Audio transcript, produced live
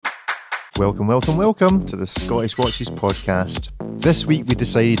Welcome, welcome, welcome to the Scottish Watches podcast. This week we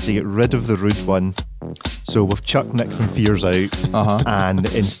decided to get rid of the rude one. So we've chucked Nick from Fears out, and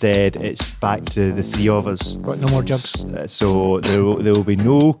instead it's back to the three of us. Got no more jugs. So there will be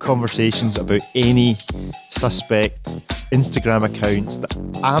no conversations about any suspect Instagram accounts that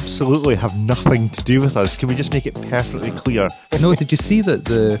absolutely have nothing to do with us. Can we just make it perfectly clear? No, did you see that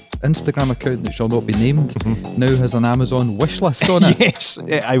the Instagram account that shall not be named now has an Amazon wish list on it? Yes,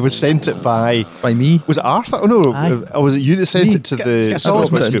 I was sent it by me. Was it Arthur? Oh no, or was it you that sent it to It's got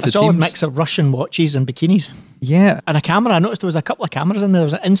the? a solid mix of Russian watches and bikinis. Yeah. And a camera. I noticed there was a couple of cameras in there. There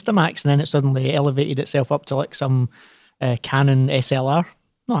was an Instamax, and then it suddenly elevated itself up to like some Canon SLR.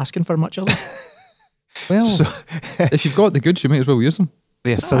 Not asking for much, is it? Well, if you've got the goods, you might as well use them.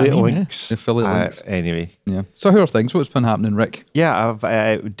 The affiliate links. The affiliate links. Anyway. Yeah. So how are things? What's been happening, Rick? Yeah,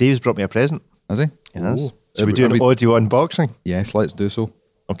 Dave's brought me a present. Has he? Yes. Oh. Should we do an audio unboxing? Yes, let's do so.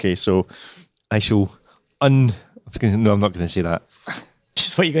 Okay, so I shall no, I'm not going to say that.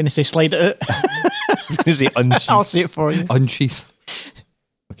 Just what you're going to say, slide it out. I was going to say unsheath. I'll say it for you. Unsheath.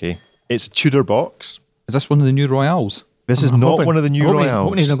 Okay. It's a Tudor box. Is this one of the new Royales? This is not one of the new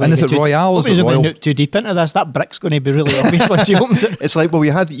Royales. And is it Royale? He's not going to look too deep into this. That brick's going to be really obvious once he opens it. It's like, well, we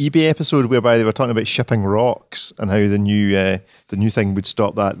had the eBay episode whereby they were talking about shipping rocks and how the new thing would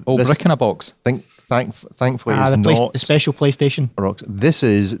stop that. Oh, brick in a box. Thankfully, it's not the special PlayStation rocks. This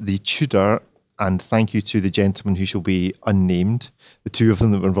is the Tudor, and thank you to the gentleman who shall be unnamed. The two of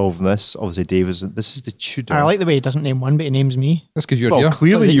them that were involved in this. Obviously, Dave is. This is the Tudor. I like the way he doesn't name one, but he names me. That's because you're here.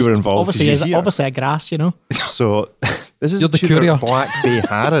 Clearly you were involved. Obviously a grass, you know. So this is You're the Tudor courier. Black Bay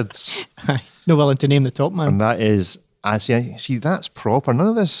Harrods. He's not willing to name the top man. And that is, I see, that's proper. None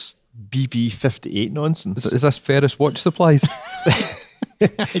of this BB58 nonsense. Is this Ferris Watch Supplies?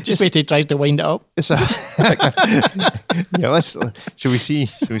 Just wait till he tries to wind it up. It's a yeah. Shall we see?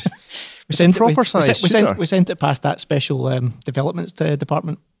 We sent proper size. We sent it past that special developments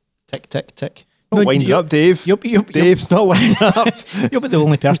department. Tick, tick, tick. Don't wind you up, Dave. Dave's not winding up. You'll be the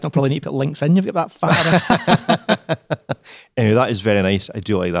only person that'll probably need to put links in. You've got that fat wrist. Anyway, that is very nice. I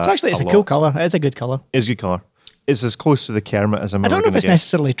do like that. It's a cool colour. It is a good colour. It's a good colour. It's as close to the Kermit as I'm I don't know if it's get.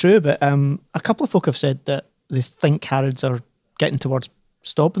 necessarily true, but a couple of folk have said that they think Harrods are getting towards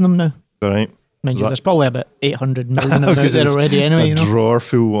stopping them now. All right. Mind you, there's probably about 800 million of them out there already anyway. It's a drawer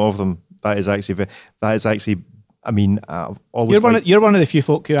full of them. That is actually. I mean, always you're one of the few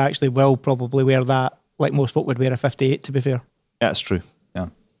folk who actually will probably wear that, like most folk would wear a 58. To be fair, that's true. Yeah,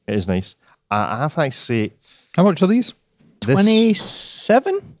 it is nice. I have to actually say, how much are these?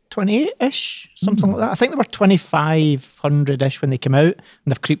 27, 28-ish, something like that. I think they were 2,500-ish when they came out, and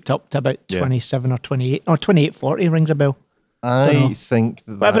they've creeped up to about 27 or 28. Or 28.40 rings a bell. I think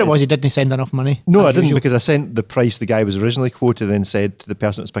whatever it was, he didn't send enough money. No, I didn't, because I sent the price the guy was originally quoted, and then said to the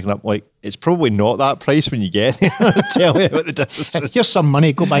person that was picking up, like, it's probably not that price when you get there. Tell me what the difference is. Here's some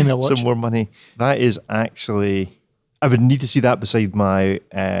money, go buy me a watch. Some more money. That is actually, I would need to see that beside my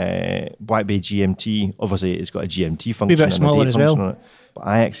Black Bay GMT. Obviously, it's got a GMT function. A bit smaller as well. But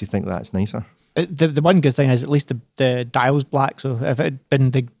I actually think that's nicer. The one good thing is at least the dial's black, so if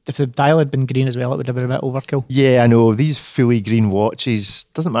the dial had been green as well, it would have been a bit overkill. Yeah, I know. These fully green watches,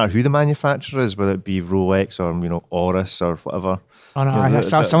 doesn't matter who the manufacturer is, whether it be Rolex or Oris or whatever. Oh no,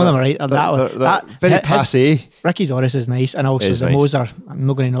 some of them are right. That very passé. Ricky's Oris is nice, and also the nice. Moser. I'm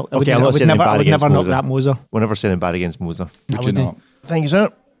not going to knock. Okay, I would never knock that Moser. We're never saying bad against Moser. Would you not? Thank you,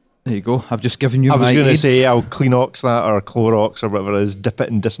 sir. There you go. I've just given you. I was going to say I'll Cleanox that or Clorox or whatever it is, dip it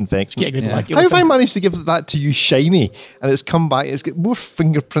in disinfection. How have I managed to give that to you shiny and it's come back? It's got more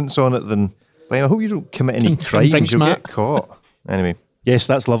fingerprints on it than. Well, I hope you don't commit any crimes. You'll get caught. Anyway, yes,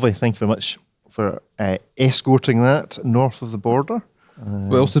 that's lovely. Thank you very much for escorting that north of the border.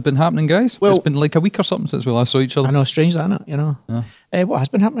 What else has been happening, guys? Well, it's been like a week or something since we last saw each other. I know, strange, isn't it? You know, what has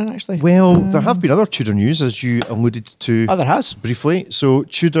been happening actually? Well, there have been other Tudor news, as you alluded to. Oh, there has briefly. So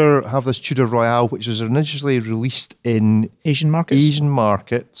Tudor have this Tudor Royale, which was initially released in Asian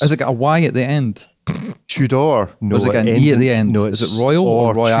markets. Has it got a Y at the end? Tudor. No, has it got an E at the end? No, is it Royal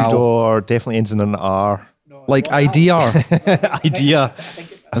or Royale? Tudor definitely ends in an R. Like IDR. Idea.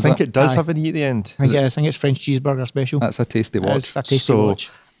 I think it does have an E at the end. I think it's French cheeseburger special. That's a tasty watch. It's a tasty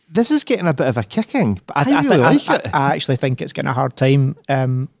watch. This is getting a bit of a kicking, but I really like it. I actually think it's getting a hard time.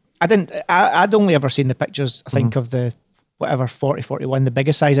 I'd only ever seen the pictures, I think, of the 4041, the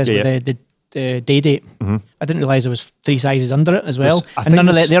biggest sizes with the day date. I didn't realise there was 3 sizes under it as well. And none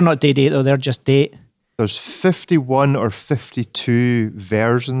of that, they're not day date though, they're just date. There's 51 or 52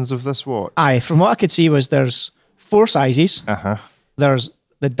 versions of this watch. Aye, from what I could see was there's 4 sizes. There's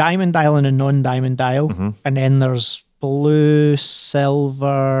the diamond dial and a non-diamond dial, and then there's blue,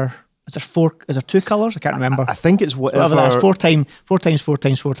 silver, Is there four? Is there 2 colours? I can't remember. I think it's whatever. That's 4 times 4 times 4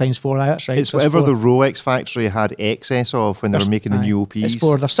 times 4 times 4. That's right. It's whatever the Rolex factory had excess of when they were making the new OPs. It's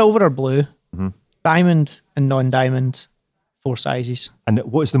 4. They're silver or blue, diamond and non-diamond, 4 sizes. And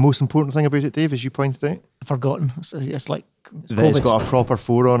what is the most important thing about it, Dave, as you pointed out? I've forgotten. It's like it's got a proper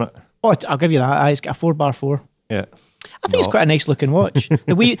 4 on it. Oh, I'll give you that. It's got a 4x4. Yeah. I think it's quite a nice looking watch.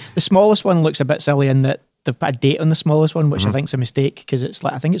 The smallest one looks a bit silly in that they've put a date on the smallest one, which I think is a mistake because it's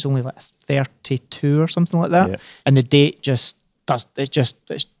like, I think it's only like 32 or something like that, and the date just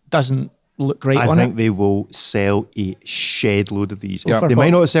doesn't look great on it. I think they will sell a shed load of these. Yeah. They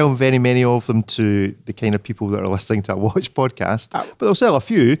might not sell very many of them to the kind of people that are listening to a watch podcast, but they'll sell a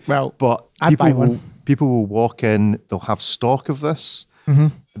few. Well, but I'd buy one. People will walk in, they'll have stock of this.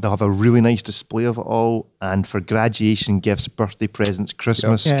 They'll have a really nice display of it all, and for graduation gifts, birthday presents,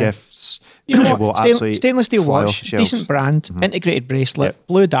 Christmas gifts, you know what? Stainless steel watch, decent brand, integrated bracelet,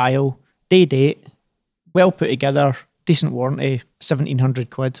 blue dial, day date, well put together, decent warranty, 1,700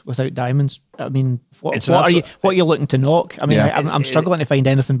 quid without diamonds. I mean, what are you looking to knock? I mean, I'm struggling to find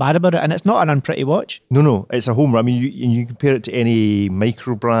anything bad about it, and it's not an unpretty watch. No, it's a home run. I mean, you compare it to any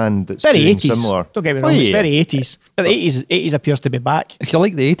micro brand that's very doing 80s. Similar. Don't get me wrong, it's very 80s. But the 80s appears to be back. If you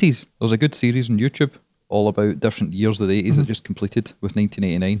like the 80s, there's a good series on YouTube all about different years of the 80s that just completed with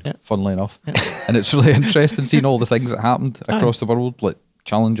 1989, funnily enough. And it's really interesting seeing all the things that happened across the world, like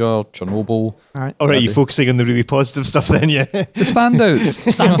Challenger, Chernobyl. All right, you're focusing on the really positive stuff then, yeah. The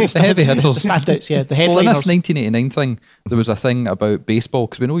standouts. The heavy hitters. Standouts, yeah. The headliners. Well, in this 1989 thing, there was a thing about baseball,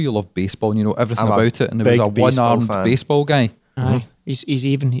 because we know you love baseball and you know everything about it, and there was a one-armed baseball guy. He's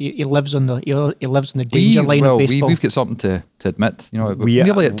even. He lives on the danger line of baseball. We've got something to admit. You know, we're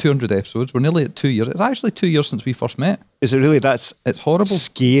nearly at 200 episodes. We're nearly at 2 years. It's actually 2 years since we first met. Is it really? It's horrible.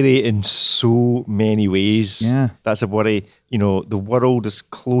 Scary in so many ways. Yeah, that's a worry. You know, the world is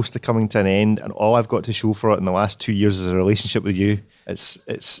close to coming to an end, and all I've got to show for it in the last 2 years is a relationship with you. It's.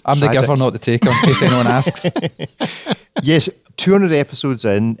 I'm tragic. The giver, not the taker, in case anyone asks. Yes, 200 episodes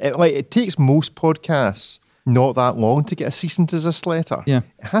in. It takes most podcasts not that long to get a cease and desist letter. Yeah.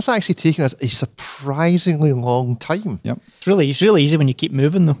 It has actually taken us a surprisingly long time. Yep. It's really easy when you keep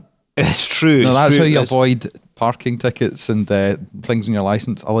moving though. It's true. No, that's how you avoid parking tickets and things on your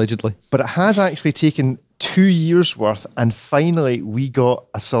licence, allegedly. But it has actually taken 2 years worth, and finally we got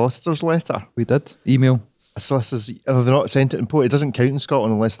a solicitor's letter. We did. Email. A solicitor's, they're not sent it in post. It doesn't count in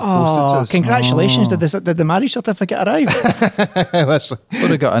Scotland unless they post it to us. Congratulations. Did the marriage certificate arrive?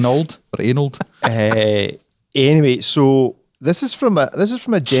 Would have got annulled or annulled. Anyway, so this is from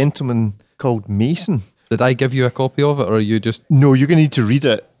a gentleman called Mason. Did I give you a copy of it, or are you just... No, you're going to need to read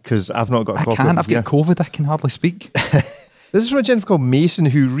it, because I've not got a copy of it. I've got COVID, I can hardly speak. This is from a gentleman called Mason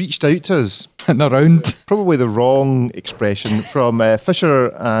who reached out to us. And around. Probably the wrong expression, from Fisher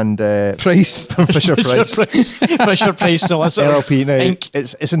and... Price. From Fisher Price. Fisher Price Solicitors. LLP. Now,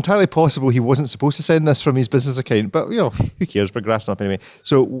 it's entirely possible he wasn't supposed to send this from his business account, but, who cares? We're grassing up anyway.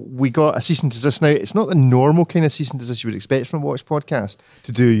 So we got a cease and desist. Now, it's not the normal kind of cease and desist you would expect from a watch podcast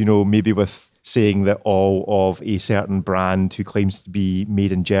to do, maybe with saying that all of a certain brand who claims to be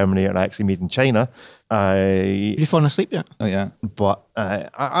made in Germany are actually made in China. You fallen asleep yet? Oh, yeah. But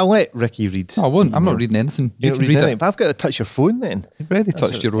I'll let Ricky read. No, I won't. I'm not reading anything. You can read anything, but I've got to touch your phone then. You've already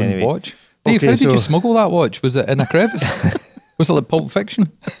touched your own watch. Dave, how did you smuggle that watch? Was it in a crevice? Was it like Pulp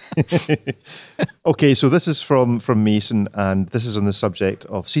Fiction? Okay, so this is from Mason, and this is on the subject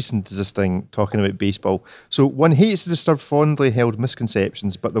of cease and desisting, talking about baseball. So one hates to disturb fondly held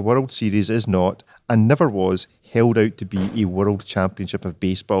misconceptions, but the World Series is not, and never was, held out to be a world championship of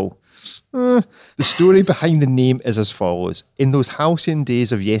baseball. The story behind the name is as follows. In those halcyon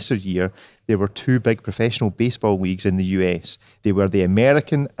days of yesteryear, there were 2 big professional baseball leagues in the US. They were the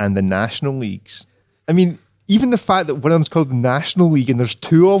American and the National Leagues. I mean, even the fact that one of them's called the National League and there's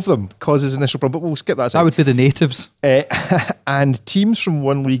 2 of them causes initial problem, but we'll skip that. That would be the natives. And teams from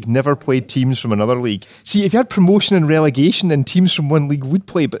one league never played teams from another league. See, if you had promotion and relegation, then teams from one league would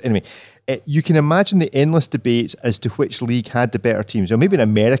play. But anyway, you can imagine the endless debates as to which league had the better teams. Or maybe in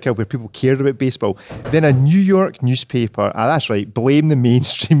America where people cared about baseball. Then a New York newspaper, that's right, blame the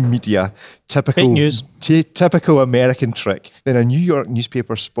mainstream media. Typical fake news. Typical American trick. Then a New York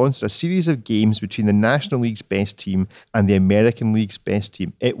newspaper sponsored a series of games between the National League's best team and the American League's best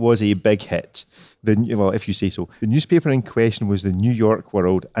team. It was a big hit. If you say so. The newspaper in question was the New York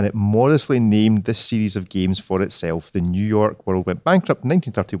World, and it modestly named this series of games for itself. The New York World went bankrupt in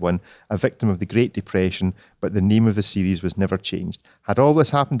 1931, a victim of the Great Depression, but the name of the series was never changed. Had all this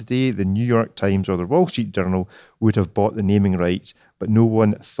happened today, the New York Times or the Wall Street Journal would have bought the naming rights, but no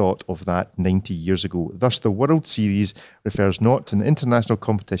one thought of that 90 years ago. Thus, the World Series refers not to an international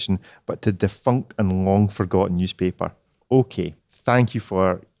competition, but to defunct and long-forgotten newspaper. Okay, thank you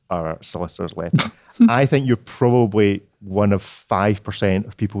for our solicitor's letter. I think you're probably one of 5%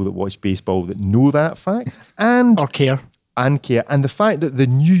 of people that watch baseball that know that fact. Or care. And the fact that the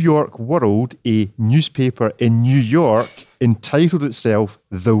New York World, a newspaper in New York, entitled itself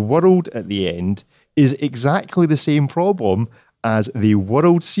The World at the end, is exactly the same problem as the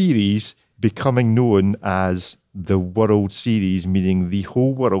World Series becoming known as the World Series, meaning the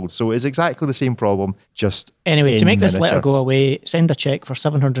whole world. So it's exactly the same problem, just anyway, to make this letter go away, send a cheque for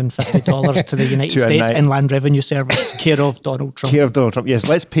 $750 to the United States Inland Revenue Service, care of Donald Trump. Care of Donald Trump, yes.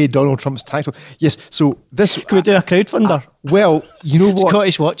 Let's pay Donald Trump's tax bill. Yes, so this... Can we do a crowdfunder? Well, you know what?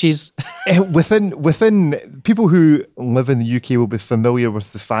 Scottish watches. Within people who live in the UK will be familiar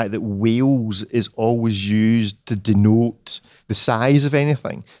with the fact that Wales is always used to denote the size of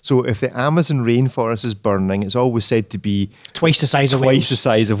anything. So if the Amazon rainforest is burning, it's always said to be twice the size of Wales. Twice the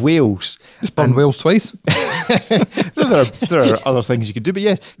size of Wales. Just burn Wales twice. there are other things you could do, but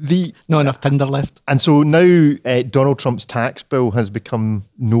yes, not enough tinder left. And so now Donald Trump's tax bill has become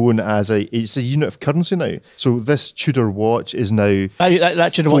known as it's a unit of currency now. So this Tudor watch is now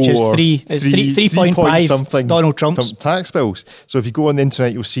that Tudor watch is 3.5 something Donald Trump's tax bills. So if you go on the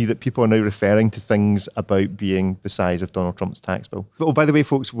internet, you'll see that people are now referring to things about being the size of Donald Trump's tax bill. Oh, by the way,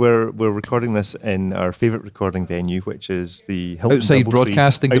 folks, we're recording this in our favourite recording venue, which is the Hilton outside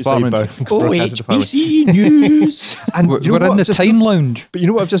broadcasting department. HBC News. And we're in the Time Lounge. But you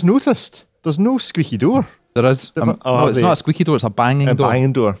know what I've just noticed? There's no squeaky door. There is. No, it's not a squeaky door, it's a banging door. A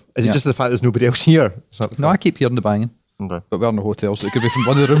banging door. Is it just the fact there's nobody else here? No, I keep hearing the banging. Okay. But we're in a hotel, so it could be from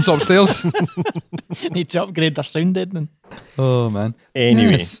one of the rooms upstairs. Need to upgrade their sound, then. Oh, man.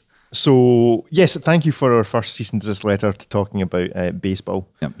 Anyway. Yes. So, yes, thank you for our first cease and desist letter to talking about baseball.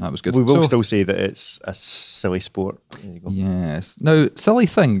 Yep, that was good. We will still say that it's a silly sport. There you go. Yes. Now, silly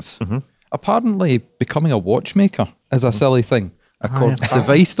things. Mm-hmm. Apparently, becoming a watchmaker is a silly thing, according to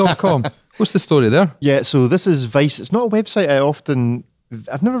Vice.com. What's the story there? Yeah, so this is Vice. It's not a website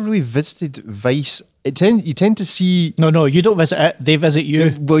I've never really visited Vice. You tend to see... No, you don't visit it. They visit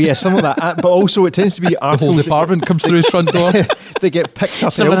you. Well, yeah, some of that. But also it tends to be articles... The whole department comes through his front door. They get picked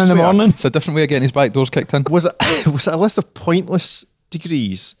up 7 in the morning. It's a different way of getting his back doors kicked in. Was it a list of pointless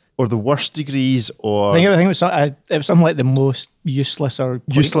degrees? Or the worst degrees? Or I think it was something like the most useless or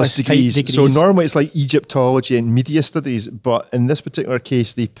useless degrees. So normally it's like Egyptology and media studies, but in this particular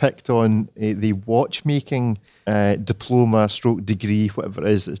case they picked on the watchmaking diploma / degree, whatever it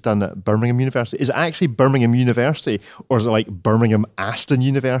is, that's done at Birmingham University. Is it actually Birmingham University, or is it like Birmingham Aston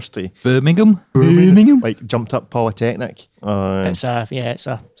University? Birmingham? Like jumped up Polytechnic. It's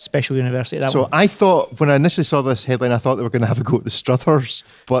a special university. So I thought, when I initially saw this headline, I thought they were going to have a go at the Struthers,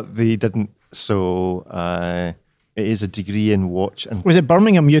 but they didn't. So it is a degree in watch. And was it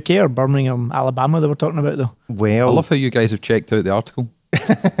Birmingham, UK, or Birmingham, Alabama they were talking about, though? Well, I love how you guys have checked out the article.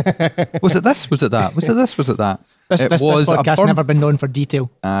 Was it this? Was it that? Was it this? Was it that? This podcast has never been known for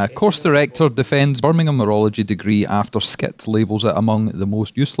detail. Course director defends Birmingham Neurology degree after Skit labels it among the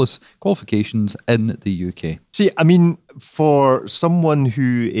most useless qualifications in the UK. See, I mean, for someone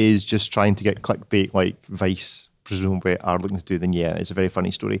who is just trying to get clickbait like Vice presumably are looking to do, then yeah, it's a very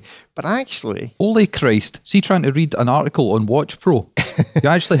funny story. But actually... Holy Christ. See, trying to read an article on Watch Pro. You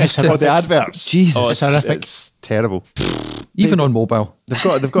actually have to... Oh, the adverts. Jesus. It's horrific. It's terrible. Even on mobile.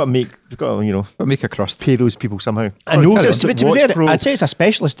 They've got to make a crust. Pay those people somehow. I noticed that Watch Pro... I'd say it's a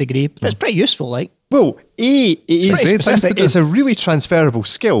specialist degree, but it's pretty useful, like. Well, it's a really transferable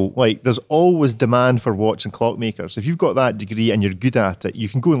skill. Like, there's always demand for watch and clock makers. If you've got that degree and you're good at it, you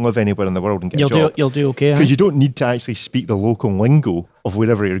can go and live anywhere in the world and get a job. You'll do okay. Because you don't need to actually speak the local lingo of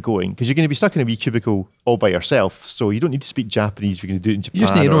wherever you're going, because you're going to be stuck in a wee cubicle all by yourself. So you don't need to speak Japanese if you're going to do it in Japan. You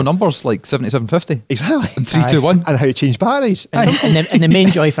just need to know numbers like 7750. Exactly. And 321. And how to change batteries. And the main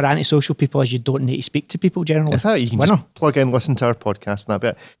joy for antisocial people is you don't need to speak to people generally. Exactly. You can just plug in, listen to our podcast and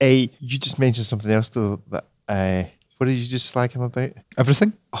that bit. You just mentioned something else though that what did you just slag him about?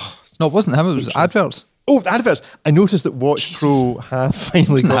 Everything? Oh, no, it wasn't him. It was adverts. Oh, the adverts. I noticed that Watch Pro have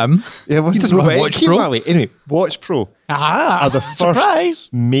finally got... him. Yeah, it wasn't Watch Pro. Anyway, Watch Pro are the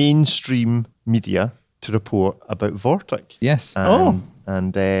first mainstream media to report about Vortic. Yes.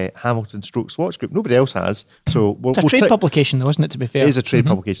 And Hamilton Stroke Swatch Group. Nobody else has. So it's a trade publication, though, isn't it, to be fair? It is a trade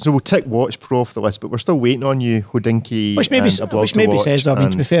publication. So we'll tick Watch Pro off the list, but we're still waiting on you, Hodinkee. Which maybe says, though, I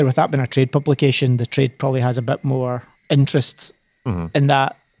mean, to be fair, with that being a trade publication, the trade probably has a bit more interest in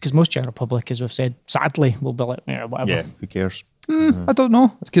that, because most general public, as we've said, sadly, will be like, whatever. Yeah, who cares? I don't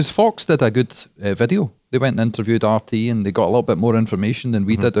know, because Fox did a good video. They went and interviewed RT and they got a little bit more information than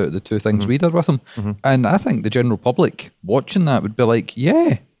we did out of the two things we did with them. And I think the general public watching that would be like,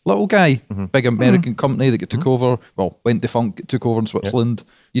 yeah, little guy, big American company that took over, went defunct, took over in Switzerland.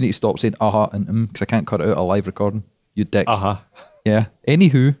 You need to stop saying and because I can't cut it out a live recording, you dick. Yeah.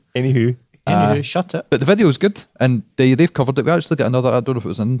 Anywho, shut it. But the video is good, and they've covered it. We actually got another, I don't know if it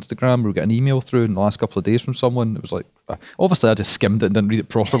was on Instagram, we got an email through in the last couple of days from someone. It was like, obviously I just skimmed it and didn't read it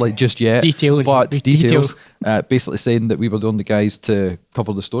properly just yet. Details. Basically saying that we were the only guys to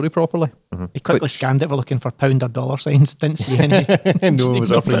cover the story properly. He quickly scanned it, we're looking for pound or dollar signs, didn't see any. No one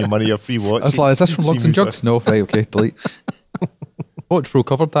was offering you money or free watch. I was like, is this from Lugs and Jugs? No, right, okay, delete. Watch Pro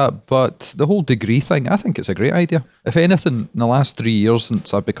covered that, but the whole degree thing, I think it's a great idea. If anything, in the last 3 years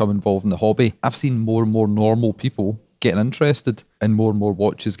since I've become involved in the hobby, I've seen more and more normal people getting interested and more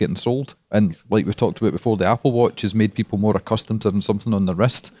watches getting sold. And like we've talked about before, the Apple Watch has made people more accustomed to having something on their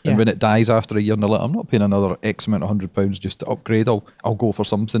wrist. And when it dies after a year, and they're like, I'm not paying another X amount of £100 just to upgrade. I'll go for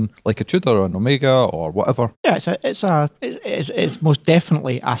something like a Tudor or an Omega or whatever. Yeah, it's most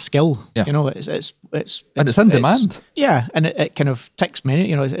definitely a skill. Yeah. You know, it's in demand. Yeah, and it kind of ticks many.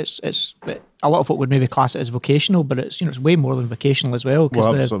 You know, it's a lot of folk would maybe class it as vocational, but it's it's way more than vocational as well,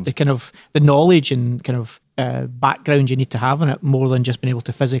 because the kind of the knowledge and kind of background you need to have in it, more than just being able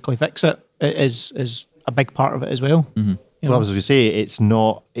to physically fix it, is a big part of it as well. Well, as we say, it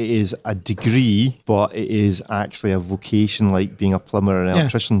is a degree, but it is actually a vocation, like being a plumber or an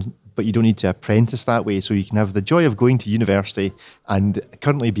electrician. But you don't need to apprentice that way, so you can have the joy of going to university and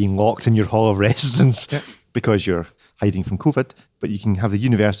currently being locked in your hall of residence because you're hiding from COVID, but you can have the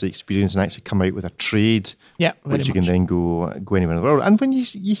university experience and actually come out with a trade, which you can then go anywhere in the world. And when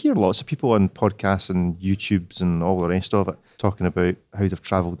you hear lots of people on podcasts and YouTubes and all the rest of it talking about how they've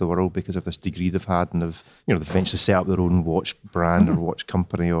travelled the world because of this degree they've had, and they've eventually set up their own watch brand or watch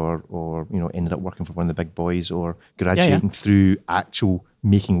company, or ended up working for one of the big boys, or graduating through actual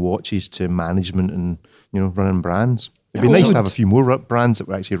making watches to management and running brands. It'd be nice to have a few more brands that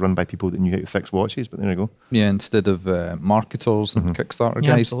were actually run by people that knew how to fix watches, but there you go. Yeah, instead of marketers and Kickstarter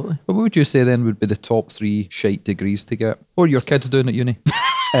guys. Absolutely. But what would you say then would be the top 3 shite degrees to get? What are your kids doing at uni?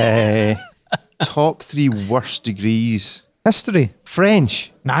 Top 3 worst degrees. History.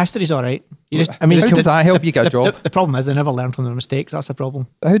 French. Nah, history's all right. How does that help you get a job? The problem is they never learn from their mistakes. That's the problem.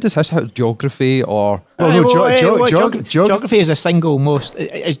 How does geography or... Geography is a single most...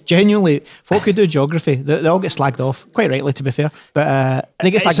 It's genuinely... Folk who do geography, they all get slagged off, quite rightly to be fair, but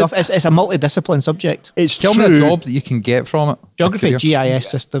they get slagged off. It's a multidiscipline subject. Tell me a job that you can get from it. Geography, GIS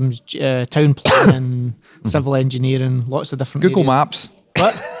systems, town planning, civil engineering, lots of different Google areas. Maps.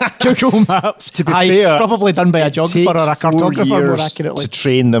 What? Google Maps. To be fair, probably done by a geographer or a cartographer more accurately. To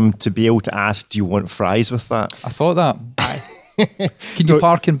train them to be able to ask, do you want fries with that? I thought that. Can you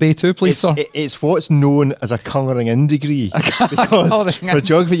park in Bay 2, please, sir? It's what's known as a colouring in degree. Because for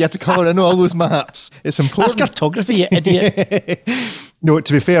geography, you have to colour in all those maps. It's important. That's cartography, you idiot. No,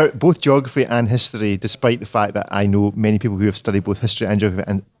 to be fair, both geography and history, despite the fact that I know many people who have studied both history and geography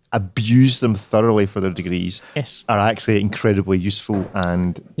and abuse them thoroughly for their degrees, are actually incredibly useful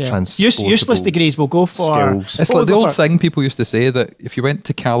and transportable. Useless degrees will go for skills. It's like the old thing people used to say, that if you went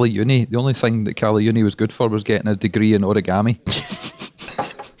to Cali Uni, the only thing that Cali Uni was good for was getting a degree in origami.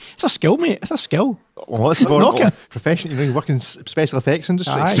 It's a skill, mate. It's a skill. Well, that's about profession. You work in special effects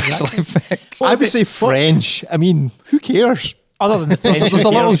industry. Special effects. I would say French. I mean, who cares? Other than the French, there's a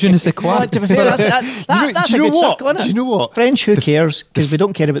little je ne sais quoi. Well, to be fair, that's a good circle, isn't it? Do you know what? French, who cares? Because we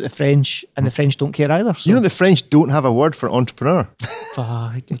don't care about the French, and the French don't care either. So. The French don't have a word for entrepreneur.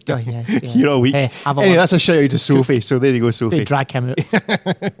 You're all weak. Anyway, that's a shout out to Sophie. So there you go, Sophie. They drag him out.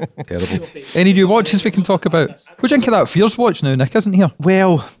 Terrible. Any new watches we can talk about? What do you think of that Fierce watch now? Nick isn't here.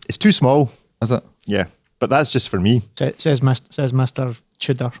 Well, it's too small. Is it? Yeah. But that's just for me. Says Mr.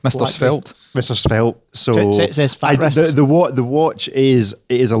 Tudor. Mr. Svelte. Mr. Svelte. So it says fat wrist. The watch is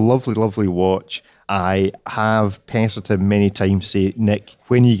a lovely, lovely watch. I have pestered him many times, say, Nick,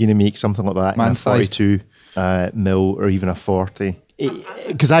 when are you going to make something like that in a 42 mil or even a 40?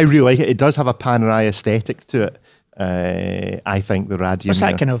 Because I really like it. It does have a Panerai aesthetic to it. I think the Radian. What's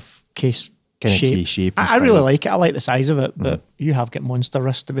that kind of case? Shape. I really like it. I like the size of it, but you have got monster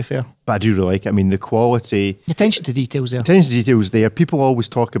wrists, to be fair. But I do really like it. I mean, the quality. Attention to details there. People always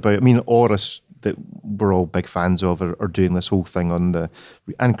talk about, Oris that we're all big fans of are doing this whole thing on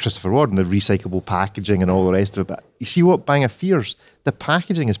and Christopher Warden, the recyclable packaging and all the rest of it. But you see what Bang of Fears, the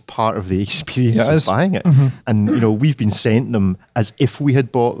packaging is part of the experience of buying it. Mm-hmm. And, we've been sent them as if we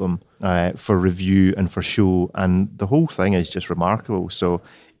had bought them for review and for show. And the whole thing is just remarkable. So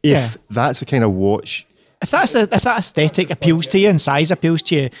if that's the kind of watch... If that aesthetic appeals to you and size appeals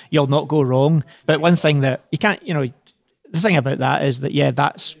to you, you'll not go wrong. But one thing that you can't, the thing about that is that,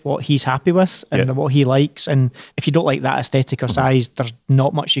 that's what he's happy with and what he likes. And if you don't like that aesthetic or size, there's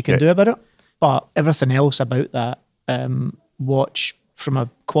not much you can do about it. But everything else about that watch, from a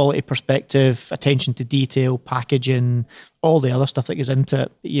quality perspective, attention to detail, packaging, all the other stuff that goes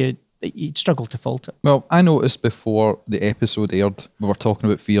into it, you'd struggle to fault it. Well, I noticed before the episode aired, we were talking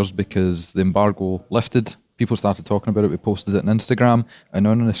about Fears because the embargo lifted. People started talking about it. We posted it on Instagram, and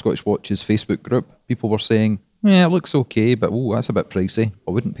on the Scottish Watches Facebook group, people were saying, it looks okay, but that's a bit pricey.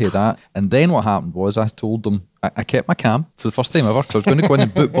 I wouldn't pay that. And then what happened was I told them, I kept my calm for the first time ever because I was going to go in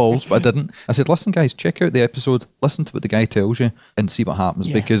and boot balls, but I didn't. I said, listen guys, check out the episode, listen to what the guy tells you and see what happens,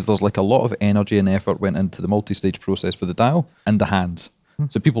 because there's like a lot of energy and effort went into the multi-stage process for the dial and the hands.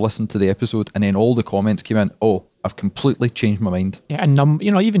 So people listened to the episode and then all the comments came in, I've completely changed my mind. Yeah, and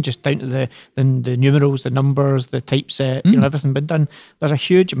even just down to the numerals, the numbers, the typeset, everything been done. There's a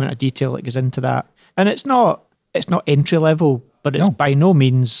huge amount of detail that goes into that. And it's not entry level, but it's by no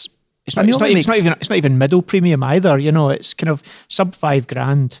means it's not even middle premium either. It's kind of sub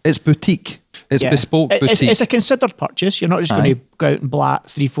 $5,000. It's boutique. It's bespoke boutique. It's a considered purchase. You're not just going to go out and blat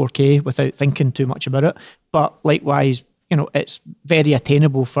 3-4K without thinking too much about it. But likewise, it's very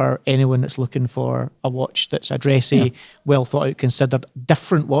attainable for anyone that's looking for a watch that's a dressy, well thought out, considered,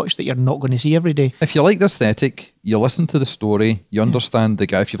 different watch that you're not going to see every day. If you like the aesthetic, you listen to the story, you understand the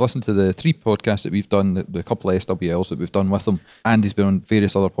guy. If you've listened to the 3 podcasts that we've done, the couple of SWLs that we've done with him, and he's been on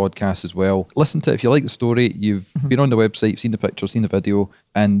various other podcasts as well, listen to it. If you like the story, you've been on the website, seen the picture, seen the video,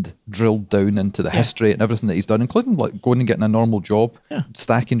 and drilled down into the history and everything that he's done, including like going and getting a normal job,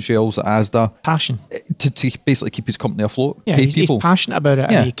 stacking shelves at Asda. Passion. To basically keep his company afloat. Yeah, he's passionate about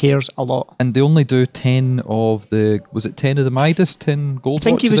it and he cares a lot. And they only do 10 of the Midas, 10 gold watches a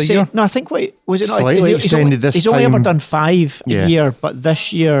year? I think he was saying, no, I think was it not? Slightly extended this time. He's only ever done 5 a year, but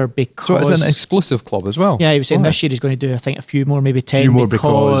this year, because... So it's an exclusive club as well? Yeah, he was saying this year he's going to do, I think, a few more, maybe 10,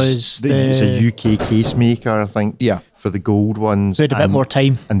 because it's a UK case maker, I think. Yeah. For the gold ones. They had a bit more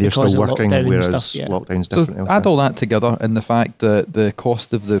time. And they're still working, whereas lockdown's different. So add all that together, and the fact that the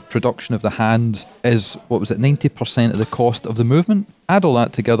cost of the production of the hand is, 90% of the cost of the movement? Add all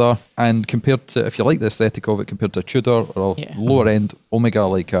that together, and compared to, if you like the aesthetic of it, compared to a Tudor or a lower end Omega,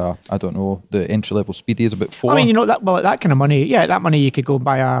 like the entry level Speedy is about 4. I mean, that kind of money, that money you could go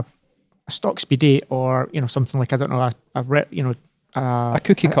buy a stock Speedy, or something like, I don't know, a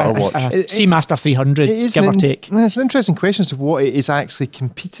cookie cutter watch, Seamaster 300, give or take. It's an interesting question as to what it is actually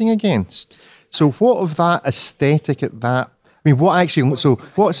competing against. So what of that aesthetic at that? I mean, what's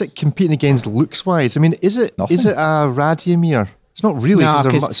it competing against looks wise? I mean, is it a Radiomir? It's not really,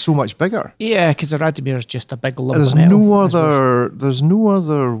 because they're so much bigger. Yeah, because the Radiomir is just a big lump of metal. There's no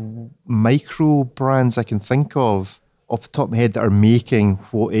other micro brands I can think of off the top of my head that are making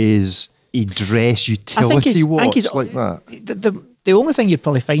what is a dress utility watch like that. The only thing you'd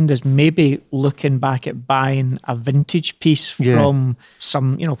probably find is maybe looking back at buying a vintage piece from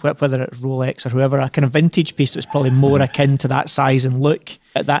some, whether it's Rolex or whoever, a kind of vintage piece that's probably more akin to that size and look.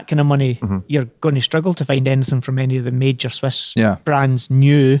 At that kind of money, you're going to struggle to find anything from any of the major Swiss brands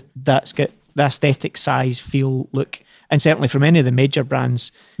new that's got the aesthetic, size, feel, look. And certainly from any of the major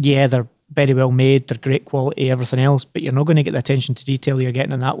brands, they're very well made, they're great quality, everything else, but you're not going to get the attention to detail you're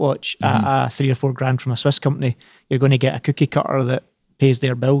getting in that watch at $3 or $4 from a Swiss company. You're going to get a cookie cutter that pays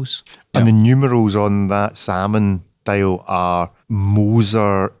their bills. And the numerals on that salmon dial are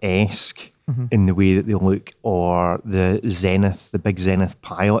Moser-esque in the way that they look, or the Zenith, the big Zenith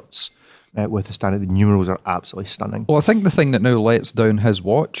pilots with the standard. The numerals are absolutely stunning. Well, I think the thing that now lets down his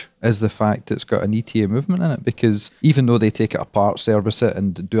watch is the fact that it's got an ETA movement in it, because even though they take it apart, service it,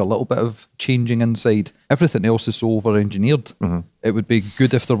 and do a little bit of changing inside, everything else is so over-engineered. It would be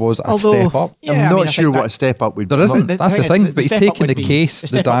good if there was a step up. I'm not sure what a step up would be. There isn't. That's the thing. But he's taking the case,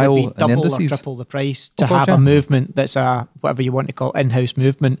 the dial, and the indices. Double or triple the price to have a movement that's a, whatever you want to call, in-house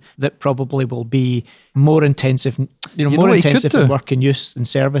movement that probably will be more intensive, more intensive in work and use and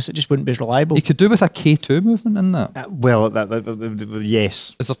service. It just wouldn't be as reliable. You could do with a K2 movement in that.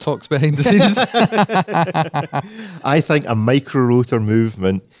 Yes. Is there talks behind the scenes? I think a micro rotor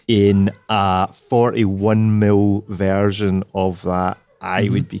movement in a 41mm version of that, I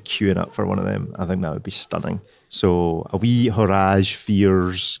would be queuing up for one of them. I think that would be stunning. So a wee Horage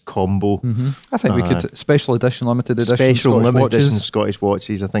Fears combo. I think we could special edition, limited edition, special Scottish limited watches. edition Scottish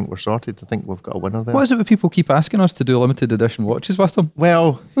watches. I think we're sorted. I think we've got a winner there. What is it that people keep asking us to do limited edition watches with them?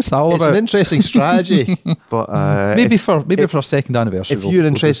 Well, what's that all it's about? an interesting strategy, but maybe for a second anniversary. If you're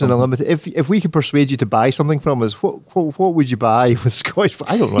interested in a limited, if we could persuade you to buy something from us, what would you buy with Scottish?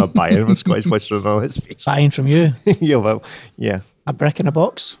 I don't know. Buying with Scottish watches at all. Let's face it. Buying from you. Yeah, well, yeah. A brick in a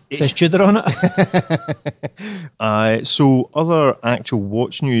box. It says Tudor on it. So other actual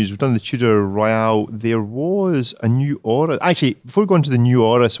watch news. We've done the Tudor Royale. There was a new Oris. Actually, before we go into the new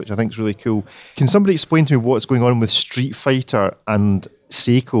Oris, which I think is really cool, can somebody explain to me what's going on with Street Fighter and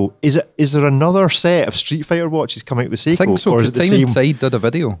Seiko? Is there another set of Street Fighter watches coming out with Seiko? I think so, or because is it the same? Time and Tide did a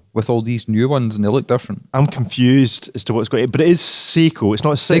video with all these new ones and they look different. I'm confused as to what's going on, but it is Seiko. It's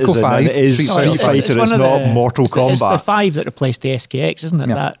not Citizen, Seiko 5, and it is Street Street Fighter. It's not Mortal Kombat. It's the 5 that replaced the SKX, isn't it?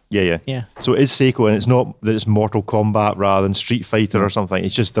 Yeah. Yeah. So it is Seiko, and it's not that it's Mortal Kombat rather than Street Fighter or something.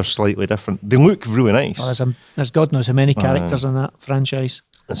 It's just they're slightly different. They look really nice. Well, there's God knows how many characters in that franchise.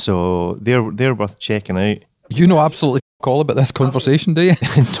 So they're worth checking out. You know absolutely all about this conversation, do you?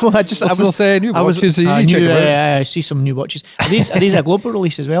 No, I was saying new watches. I see some new watches. Are these a global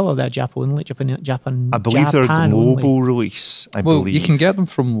release as well, or they're Japan only? Japan. I believe they're a global only? release. I Well, believe you can get them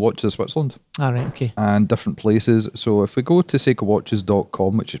from Watches of Switzerland. All right, okay. And different places. So if we go to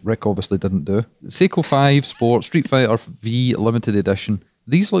SeikoWatches.com, which Rick obviously didn't do, Seiko 5 Sport Street Fighter V Limited Edition.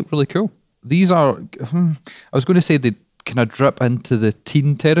 These look really cool. These are, I was going to say they kind of drip into the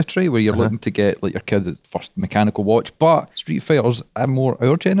teen territory where you're looking to get like your kid's first mechanical watch, but Street Fighter's a more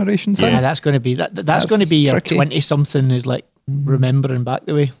our generation thing. Yeah, that's going to be that's going to be your 20-something is like remembering back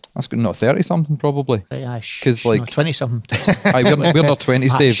the way. That's good, not 30-something probably. Because like 20-something. We're in our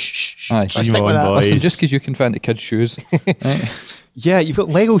 20s, Dave. Aye, stick with that. Listen, just because you can fit into kids' shoes. Right? Yeah, you've got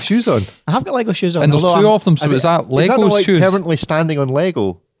Lego shoes on. I have got Lego shoes on. And there's two of them, so is that Lego not like shoes? Permanently standing on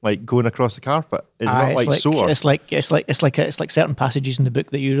Lego? Like going across the carpet, is it not like sore? It's like certain passages in the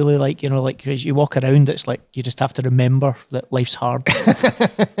book that you really like. You know, like as you walk around, it's like you just have to remember that life's hard.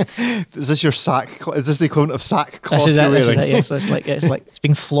 Is this your sack? Is this the equivalent of sackcloth? This is it. Yes, it's like it's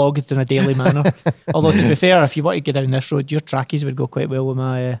being flogged in a daily manner. Although to be fair, if you want to get down this road, your trackies would go quite well with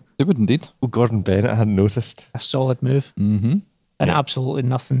my. They would indeed. Oh, Gordon Bennett, I hadn't noticed. A solid move, and absolutely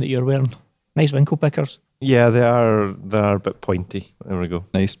nothing that you're wearing. Nice winkle pickers. Yeah, they are a bit pointy. There we go.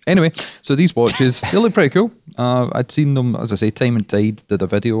 Nice. Anyway, so these watches, they look pretty cool. I'd seen them, as I say, Time and Tide did a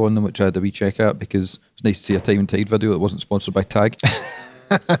video on them, which I had a wee check out because it's nice to see a Time and Tide video that wasn't sponsored by TAG.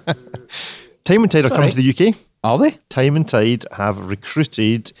 Time and Tide are coming to the UK. Are they? Time and Tide have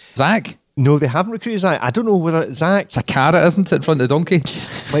recruited... Zach? No, they haven't recruited Zach. I don't know whether it's Zach. It's a carrot, isn't it, in front of the donkey?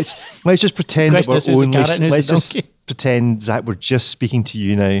 Let's just pretend that we're only... Let's just pretend, Zach, we're just speaking to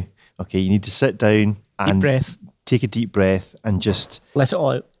you now. Okay, you need to sit down and take a deep breath and just let it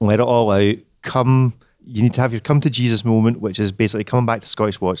all out. Let it all out. You need to have your come to Jesus moment, which is basically coming back to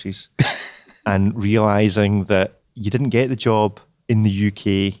Scottish Watches and realising that you didn't get the job in the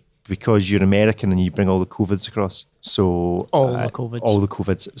UK because you're American and you bring all the COVIDs across. So all the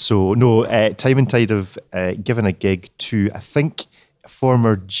COVIDs. So no, Time and Tide have given a gig to, I think, a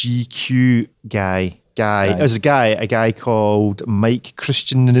former GQ guy. There's a guy called Mike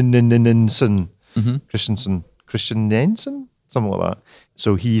Christiansen. Christiansen, something like that.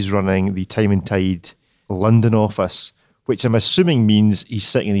 So he's running the Time and Tide London office, which I'm assuming means he's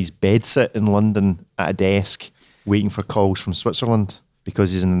sitting in his bedsit in London at a desk waiting for calls from Switzerland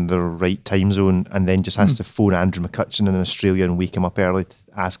because he's in the right time zone, and then just has to phone Andrew McCutcheon in Australia and wake him up early to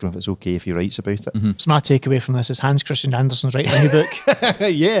ask him if it's okay if he writes about it. So my takeaway from this is Hans Christian Andersen's writing a new book.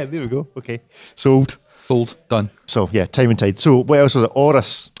 Yeah, there we go. Okay. Sold. Done. So yeah, Time and Tide. So what else is it?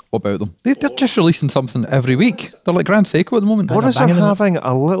 Oris. What about them? They're just releasing something every week. They're like Grand Seiko at the moment. Oris are having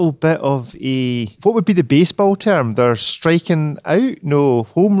a little bit of a... What would be the baseball term? They're striking out? No,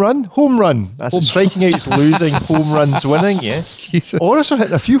 home run? Home run. That's it. Striking out is losing, home runs winning, yeah. Jesus. Oris are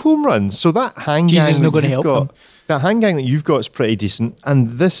hitting a few home runs. So that hang gang is not going to help them. That hang gang that you've got is pretty decent.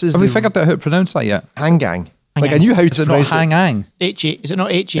 And this is... Have we figured out how to pronounce that yet? Hang gang. Like I knew how to pronounce it. Is it not hang-ang? Is it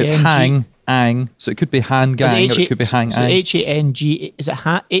not H-A-N-G? It's hang-ang. So it could be hang-gang or it could be hang-ang. So H-A-N-G... Is it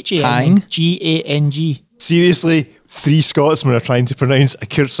H-A-N-G-A-N-G? Seriously, 3 Scotsmen are trying to pronounce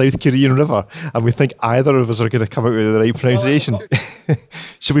a South Korean river, and we think either of us are going to come out with the right pronunciation.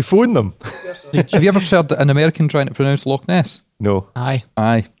 Should we phone them? Have you ever heard an American trying to pronounce Loch Ness? No. Aye.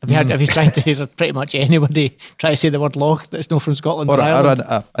 Aye. Have you tried to hear pretty much anybody try to say the word loch that's not from Scotland or Ireland?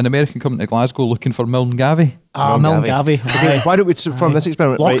 An American coming to Glasgow looking for Milngavie. Milngavie. Okay, why don't we, from this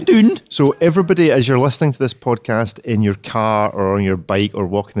experiment, Lochdoon. So everybody, as you're listening to this podcast in your car or on your bike or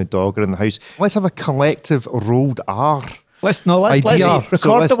walking the dog or in the house, let's have a collective rolled R. Let's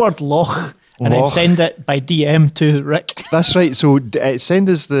record the word loch. And then send it by DM to Rick. That's right. So send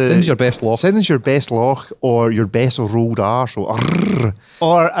us your best loch. Send us your best loch or your best rolled R. So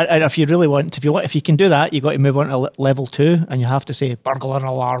or if you really want, if you can do that, you got to move on to level 2, and you have to say burglar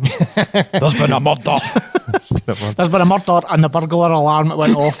alarm. There's been a murder. There's been a murder, and the burglar alarm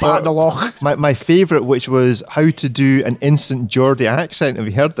went off at the loch. My favourite, which was how to do an instant Geordie accent. Have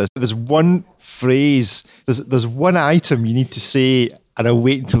you heard this? There's one phrase. There's one item you need to say. And I'll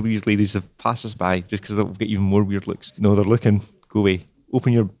wait until these ladies have passed us by, just because they'll get even more weird looks. No, they're looking. Go away.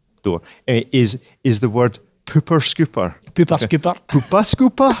 Open your door. Is the word pooper scooper. Pooper scooper. Poopa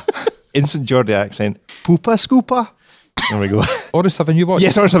scooper. Instant Geordie accent. Poopa scooper. There we go. Oris, haven't you watched?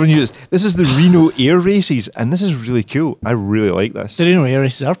 Yes, Oris, haven't you? This is the Reno Air Races, and this is really cool. I really like this. The Reno Air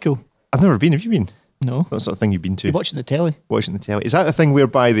Races are cool. I've never been. Have you been? No. That's not the thing you've been to. You're watching the telly. Watching the telly. Is that the thing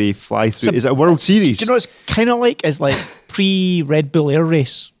whereby they fly through? Is it a World Series? Do you know what it's kind of like? It's like pre-Red Bull Air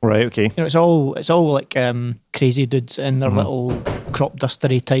Race. Right, okay. You know, it's all like crazy dudes in their little crop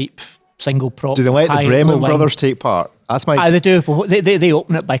dustery type single prop. Do they let the Bremen brothers take part? That's my... They do. They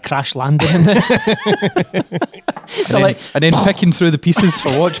open it by crash landing. and then picking through the pieces for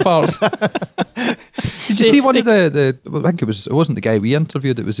watch parts. Did you see one of the I think it wasn't the guy we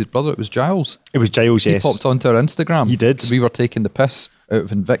interviewed, it was his brother, it was Giles. It was Giles, yes. He popped onto our Instagram. He did. We were taking the piss out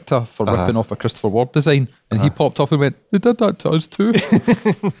of Invicta for ripping off a Christopher Ward design, and he popped up and went, "They did that to us too."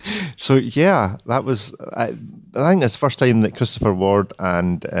 So yeah, that was I think that's the first time that Christopher Ward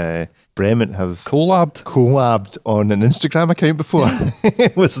and Bremen have collabed on an Instagram account before.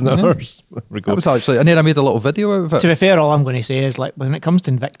 Listeners, that was actually, and then I made a little video out of it. To be fair, all I'm going to say is, like, when it comes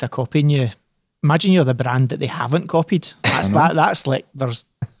to Invicta copying you, imagine you're the brand that they haven't copied. That's like worse like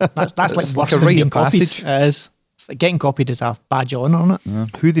than being copied. It is. It's like getting copied is a badge of honour, on it. Yeah.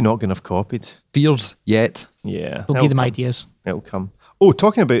 Who are they not going to have copied? Fears yet. Yeah. We'll give them ideas. It'll come. Oh,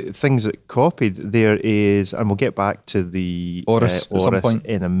 talking about things that copied, there is, and we'll get back to the Oris at some point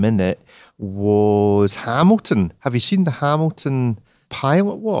in a minute, was Hamilton. Have you seen the Hamilton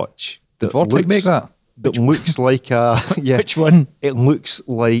pilot watch? Did Vortic make that? That looks like a... Yeah, which one? It looks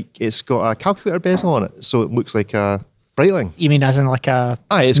like it's got a calculator bezel on it, so it looks like a Breitling. You mean as in like a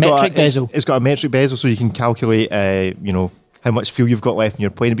metric bezel? It's got a metric bezel, so you can calculate, how much fuel you've got left in your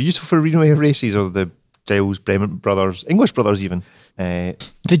plane. It'd be useful for Reno Air Races or the Giles Bremen brothers, English brothers even. The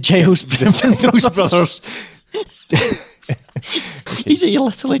Giles Bremen brothers. He's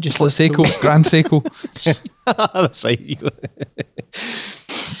literally just like Seiko, Grand Seiko. That's right.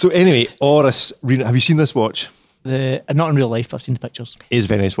 So anyway, Oris, have you seen this watch? Not in real life, I've seen the pictures. It is a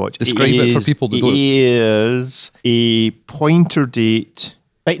very nice watch. Describe it for people that don't. It is a pointer date.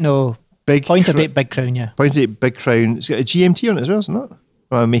 Pointer date Big Crown, yeah. Pointer date Big Crown. It's got a GMT on it as well, isn't it?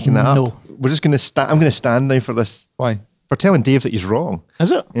 Am I making that up? No. We're just going to I'm going to stand now for this. Why? For telling Dave that he's wrong.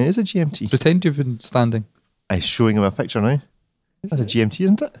 Is it? It is a GMT. Pretend you've been standing. I'm showing him a picture now. That's a GMT,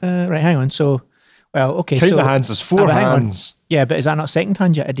 isn't it? Right, hang on. So, well, okay. Count the hands. There's 4 hands. Yeah, but is that not second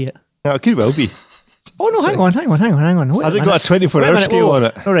hand, you idiot? No, it could well be. Oh no, hang on. Has it got a 24-hour scale on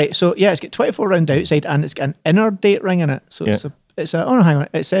it? All right, so yeah, it's got 24 round outside and it's got an inner date ring in it. So hang on,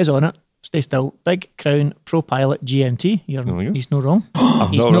 it says on it, stay still, Big Crown Pro Pilot GMT. He's no wrong.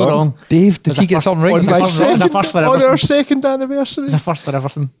 He's not wrong. Dave, did he get something right? On our second anniversary. It's a first for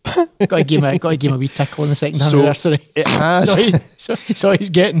everything. Got to give him a wee tickle on the second anniversary. It has. So he's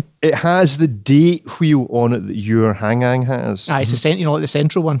getting. It has the date wheel on it that your Hang has. It's the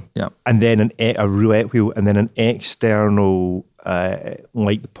central one. Yeah. And then a roulette wheel, and then an external,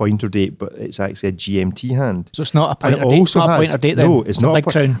 like the pointer date, but it's actually a GMT hand. So it's not a pointer date. It's not a pointer date then. No, it's not a Big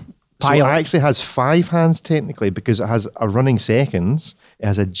Crown. So it actually has 5 hands technically because it has a running seconds. It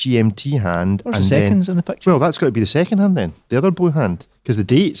has a GMT hand. Where's the seconds in the picture? Well, that's got to be the second hand then, the other blue hand, because the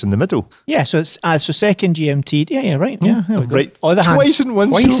date's in the middle. Yeah, so it's so second GMT. Yeah, right. Yeah, right. All the hands. Twice in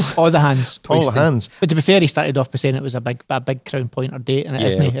one show. All the hands. All the hands. But to be fair, he started off by saying it was a big Crown pointer date, and it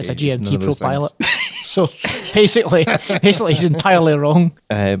isn't. Okay. It's a GMT Pro Pilot. So basically he's entirely wrong.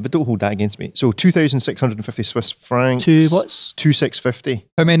 But don't hold that against me. So 2,650 Swiss francs. 2,650.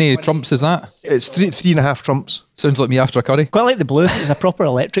 How many trumps is that? It's 3.5 trumps. Sounds like me after a curry. Quite like the blue. It's a proper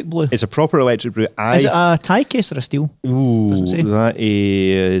electric blue. It's a proper electric blue. Is it a tie case or a steel? Ooh, that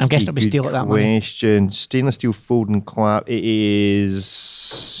is. I'm guessing it'll be steel at that question. Stainless steel folding clap. It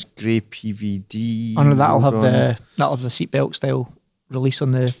is grey PVD. Oh no, that'll have the seatbelt style release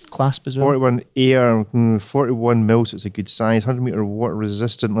on the clasp as well. 41 air, 41 mils. It's a good size. 100 meter water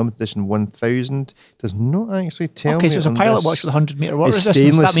resistant. Limited edition 1000. Does not actually tell me. Okay, so it's a pilot watch with 100 meter water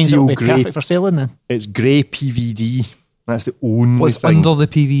resistance. That means it'll be perfect for sailing then. It's grey PVD. That's the only What's thing. under the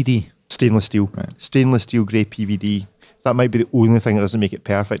PVD? Stainless steel. Right. Stainless steel grey PVD. That might be the only thing that doesn't make it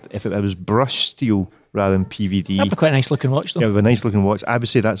perfect. If it was brushed steel rather than PVD. That'd be quite a nice looking watch though. Yeah, it would be a nice looking watch. I would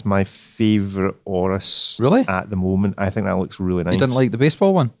say that's my favourite Oris really? At the moment. I think that looks really nice. You didn't like the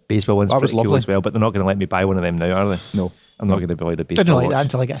baseball one? Baseball one's pretty cool as well, but they're not going to let me buy one of them now, are they? No. I'm not going to buy the baseball Didn't like watch. that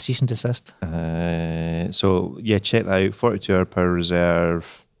until I get a cease and desist. So, yeah, check that out. 42 hour power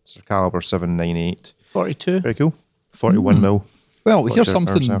reserve. It's a caliber 798. 42. Very cool. 41 mil. Well, here's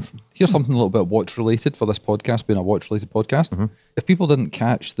something a little bit watch related for this podcast, being a watch related podcast. Mm-hmm. If people didn't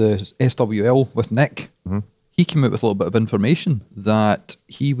catch the SWL with Nick, mm-hmm. he came out with a little bit of information that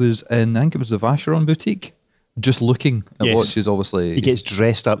he was in, I think it was the Vacheron boutique, just looking at watches, obviously. He gets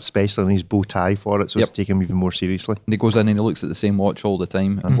dressed up specially in his bow tie for it, so it's taken him even more seriously. And he goes in and he looks at the same watch all the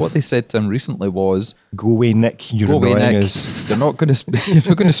time. And what they said to him recently was, "Go away, Nick. You're annoying us. You're not going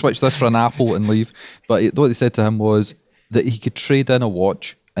to switch this for an Apple and leave." But what they said to him was that he could trade in a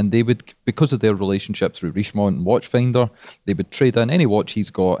watch, and they would, because of their relationship through Richemont and Watchfinder, they would trade in any watch he's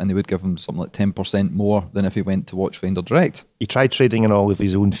got, and they would give him something like 10% more than if he went to Watchfinder direct. He tried trading in all of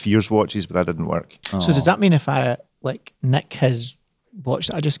his own Fears watches, but that didn't work. So does that mean if I nick his watch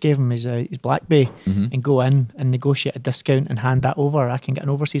that I just gave him, his Black Bay, and go in and negotiate a discount and hand that over, I can get an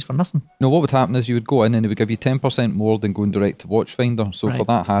overseas for nothing? No, what would happen is you would go in and they would give you 10% more than going direct to Watchfinder. So for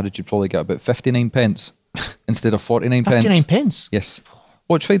that Harrods, you'd probably get about 59 pence instead of 49 pence. 59 pence? Yes.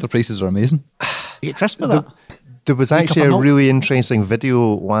 Watchfinder prices are amazing. You get crisp with that. There was actually a really interesting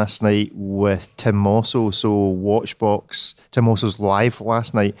video last night with Tim Mosso, so Watchbox. Tim Mosso's live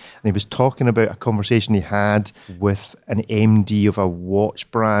last night, and he was talking about a conversation he had with an MD of a watch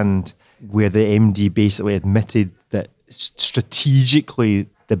brand, where the MD basically admitted that strategically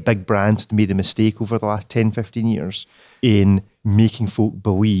the big brands had made a mistake over the last 10, 15 years in making folk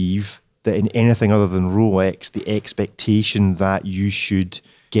believe that in anything other than Rolex, the expectation that you should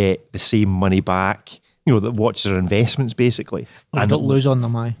get the same money back, that watches are investments basically. And don't lose on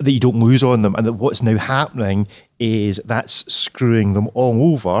them, that you don't lose on them. And that what's now happening is that's screwing them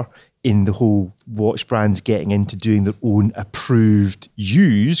all over in the whole watch brands getting into doing their own approved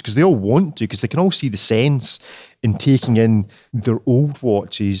use, because they all want to, because they can all see the sense in taking in their old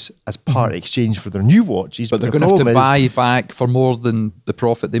watches as part exchange for their new watches. But they're going to have to buy back for more than the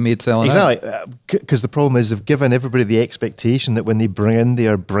profit they made selling exactly, because the problem is they've given everybody the expectation that when they bring in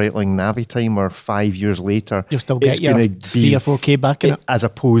their Breitling Navi timer 5 years later, you'll still get your 3 or 4K back in it. As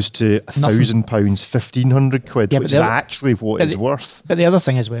opposed to £1,000, £1,500, which is actually what it's worth. But the other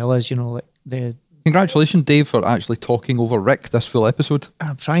thing as well is, Congratulations, Dave, for actually talking over Rick this full episode.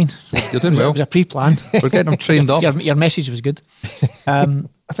 I'm trying. You're doing well. It was a pre-planned. We're getting him trained up. Your message was good. I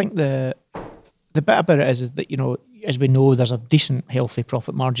think the bit about it is that, as we know, there's a decent, healthy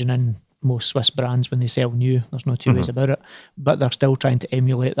profit margin in most Swiss brands when they sell new. There's no two ways about it. But they're still trying to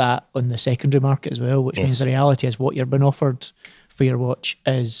emulate that on the secondary market as well, which means the reality is what you're being offered for your watch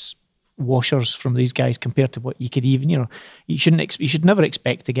is washers from these guys compared to what you could even, you should never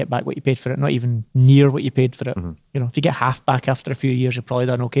expect to get back what you paid for it, not even near what you paid for it. If you get half back after a few years, you're probably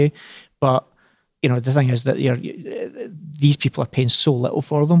done okay. But the thing is that these people are paying so little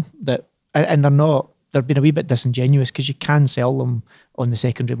for them that, and they're being a wee bit disingenuous, because you can sell them on the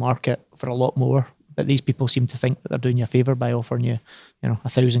secondary market for a lot more. But these people seem to think that they're doing you a favour by offering you,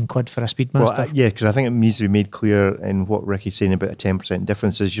 £1,000 for a Speedmaster. Well, because I think it needs to be made clear in what Ricky's saying about a 10%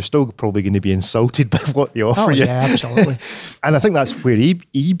 difference is you're still probably going to be insulted by what they offer you. Yeah, absolutely. And I think that's where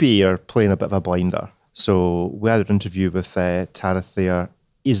eBay are playing a bit of a blinder. So we had an interview with Tareth there,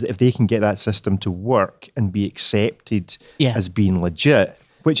 is that if they can get that system to work and be accepted as being legit,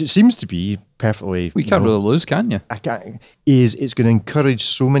 which it seems to be perfectly... We can't really lose, can you? It's going to encourage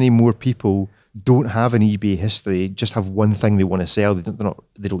so many more people don't have an eBay history, just have one thing they want to sell.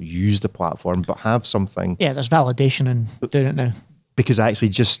 They don't use the platform, but have something. Yeah, there's validation in doing it now. Because actually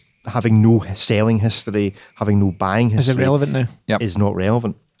just having no selling history, having no buying history... Is it relevant now? Is not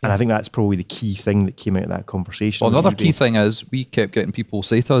relevant. And I think that's probably the key thing that came out of that conversation. Well, another key thing is we kept getting people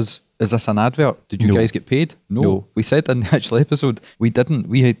say to us, is this an advert? Did you guys get paid? No. We said in the actual episode, we didn't.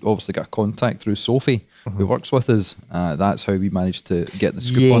 We had obviously got a contact through Sophie, who works with us. That's how we managed to get the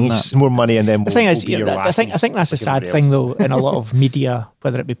scoop on that. More money, and then the thing is, I think that's a sad thing though in a lot of media,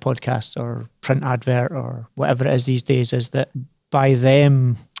 whether it be podcasts or print advert or whatever it is these days, is that by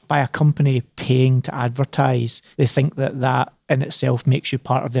a company paying to advertise, they think that in itself makes you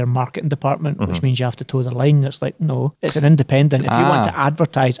part of their marketing department, which means you have to toe the line. It's like, no, it's an independent. If you want to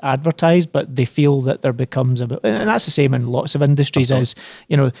advertise, but they feel that there becomes and that's the same in lots of industries, is,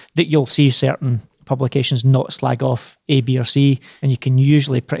 that you'll see certain publications not slag off A, B or C, and you can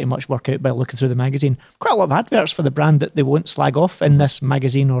usually pretty much work out by looking through the magazine quite a lot of adverts for the brand that they won't slag off in this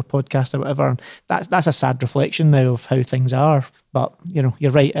magazine or podcast or whatever, and that's a sad reflection now of how things are. But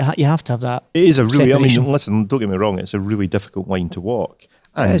you're right, you have to have that. It is a really separation. Listen, don't get me wrong, it's a really difficult line to walk,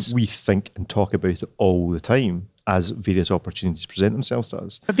 and we think and talk about it all the time as various opportunities present themselves to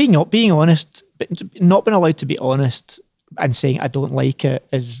us. But being honest, but not being allowed to be honest and saying I don't like it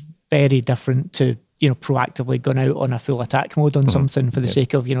is very different to proactively going out on a full attack mode on something for the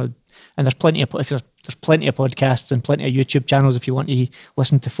sake of and there's plenty of podcasts and plenty of YouTube channels if you want to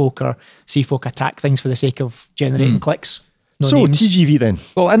listen to folk or see folk attack things for the sake of generating clicks. Names. TGV then.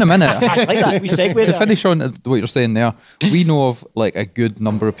 Well, in a minute. I like that. We segue to finish on what you're saying there, we know of like a good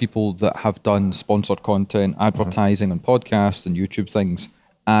number of people that have done sponsored content, advertising on podcasts and YouTube things.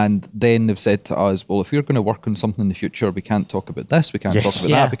 And then they've said to us, well, if we're going to work on something in the future, we can't talk about this, we can't talk about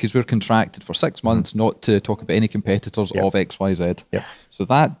that, because we're contracted for 6 months not to talk about any competitors of XYZ. Yep. So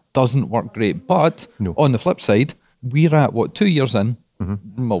that doesn't work great. But on the flip side, we're at, 2 years in?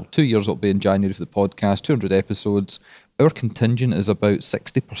 Well, 2 years it'll be in January for the podcast, 200 episodes. Our contingent is about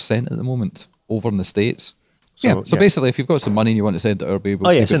 60% at the moment over in the States. So basically, if you've got some money and you want to send it our way,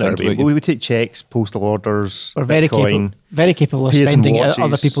 we would take checks, postal orders. We're very capable of spending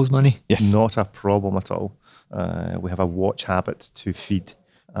other people's money. Yes, not a problem at all. We have a watch habit to feed,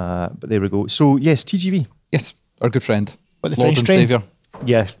 but there we go. So yes, TGV. Yes, our good friend, Lord and Saviour.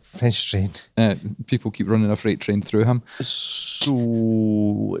 Yeah, French train. People keep running a freight train through him.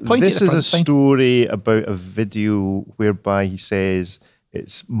 So this is a story about a video whereby he says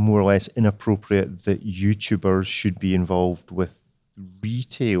it's more or less inappropriate that YouTubers should be involved with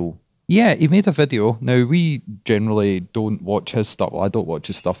retail. Yeah, he made a video. Now, we generally don't watch his stuff. Well, I don't watch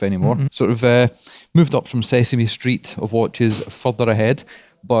his stuff anymore. Sort of moved up from Sesame Street of watches further ahead.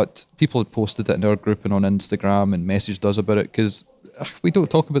 But people had posted it in our group and on Instagram and messaged us about it because we don't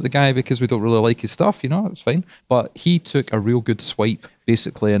talk about the guy because we don't really like his stuff, it's fine. But he took a real good swipe,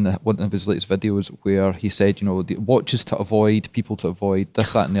 basically, in one of his latest videos where he said, the watches to avoid, people to avoid,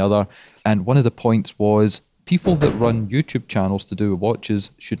 this, that and the other. And one of the points was people that run YouTube channels to do with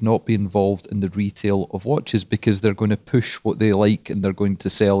watches should not be involved in the retail of watches because they're going to push what they like and they're going to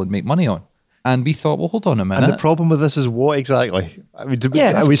sell and make money on. And we thought, well, hold on a minute. And the problem with this is what exactly? I mean,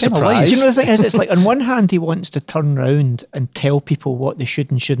 are we surprised? Do you know the thing is, it's like on one hand, he wants to turn around and tell people what they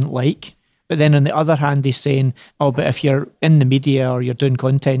should and shouldn't like. But then on the other hand, he's saying, but if you're in the media or you're doing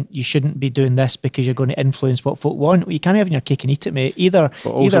content, you shouldn't be doing this because you're going to influence what folk want. Well, you can't have your cake and eat it, mate.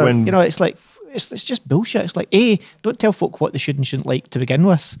 It's like, it's just bullshit. It's like, don't tell folk what they should and shouldn't like to begin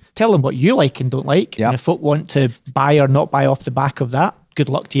with. Tell them what you like and don't like. Yep. And if folk want to buy or not buy off the back of that, good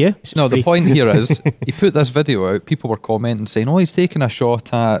luck to you. No, the point here is he put this video out. People were commenting saying, he's taking a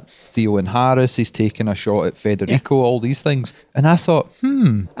shot at Theo and Harris. He's taking a shot at Federico, all these things. And I thought,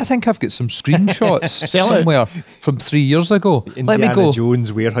 I think I've got some screenshots somewhere from 3 years ago. Let me go.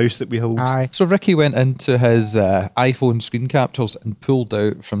 Jones warehouse that we hold. Aye. So Ricky went into his iPhone screen captures and pulled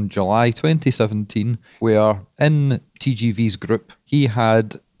out from July 2017 where in TGV's group, he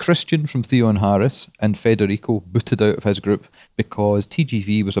had Christian from Theo and Harris and Federico booted out of his group because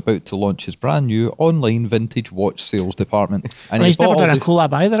TGV was about to launch his brand new online vintage watch sales department. And he's never done a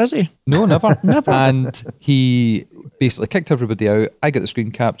collab either, has he? No, never. Never. And he basically kicked everybody out. I got the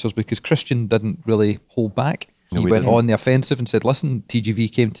screen captures because Christian didn't really hold back. He went on the offensive and said, listen,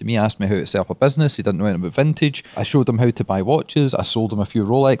 TGV came to me, asked me how to set up a business. He didn't know anything about vintage. I showed him how to buy watches. I sold him a few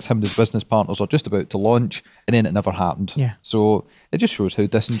Rolex. Him and his business partners are just about to launch. And then it never happened. Yeah. So it just shows how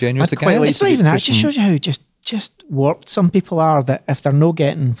disingenuous the guy is. It's not even that. It just shows you how just warped some people are, that if they're not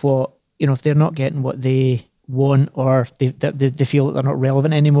getting if they're not getting what they want or they feel that they're not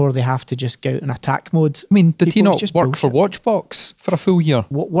relevant anymore, they have to just go out in attack mode. I mean, did he not work for Watchbox for a full year?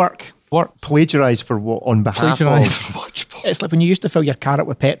 What work? Plagiarise for what on behalf of Watchbox. It's like when you used to fill your car up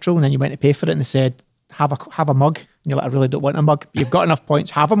with petrol and then you went to pay for it and they said, have a mug. You're like, I really don't want a mug. You've got enough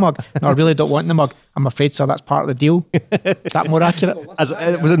points, have a mug. No, I really don't want the mug. I'm afraid so. That's part of the deal. Is that more accurate? Was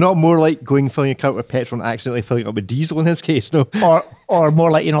it not more like filling your account with petrol and accidentally filling it up with diesel in his case? No. Or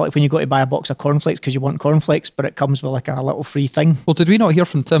more like, like when you go to buy a box of cornflakes because you want cornflakes, but it comes with like a little free thing. Well, did we not hear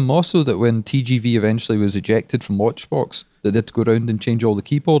from Tim also that when TGV eventually was ejected from Watchbox, that they had to go around and change all the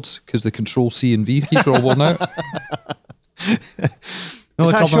keyboards because the Control C and V keys were all worn out? The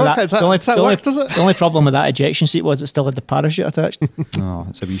only problem with that ejection seat was it still had the parachute attached. Oh,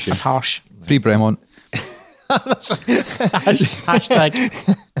 it's a wee shame. That's harsh. Free Bremont. Hashtag.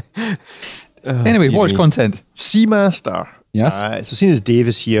 Anyway, watch content. Seamaster. Yes. So seeing as Dave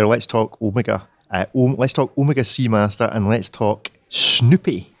is here, let's talk Omega. Let's talk Omega Seamaster and let's talk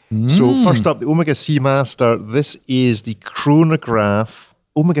Snoopy. So first up, the Omega Seamaster. This is the chronograph.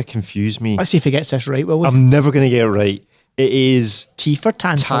 Omega confused me. Let's see if he gets this right, will we? I'm never going to get it right. It is T for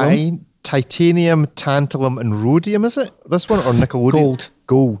tantalum. Titanium, tantalum, and rhodium, is it? This one, or nickelodeon?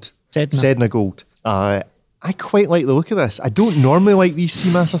 Gold. Sedna gold. I quite like the look of this. I don't normally like these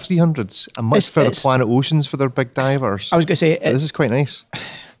Seamaster 300s. I much prefer the Planet Oceans for their big divers. I was going to say... this is quite nice.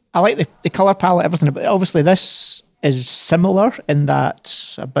 I like the colour palette, everything. But obviously this is similar in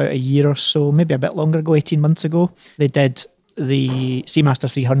that about a year or so, maybe a bit longer ago, 18 months ago, they did the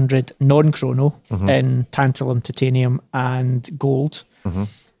Seamaster 300 non-chrono in tantalum, titanium and gold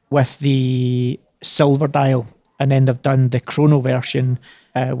with the silver dial, and then they've done the chrono version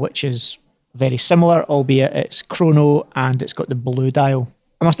which is very similar, albeit it's chrono and it's got the blue dial.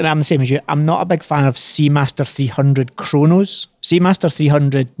 I must admit, I'm the same as you. I'm not a big fan of Seamaster 300 chronos. Seamaster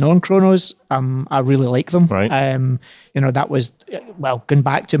 300 non-chronos, I really like them. Right. That was, going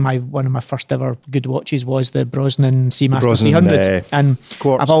back to one of my first ever good watches was the Brosnan Seamaster 300. And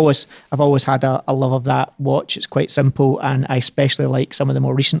quartz. I've always had a love of that watch. It's quite simple, and I especially like some of the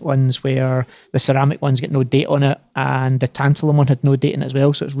more recent ones where the ceramic ones get no date on it, and the tantalum one had no date in it as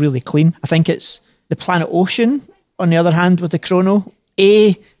well, so it's really clean. I think it's the Planet Ocean, on the other hand, with the chrono.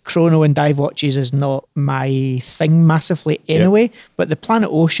 Chrono and dive watches is not my thing massively anyway, but the Planet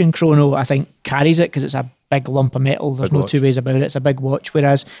Ocean chrono, I think, carries it because it's a big lump of metal. There's no two ways about it. It's a big watch,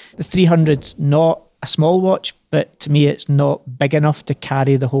 whereas the 300's not a small watch, but to me it's not big enough to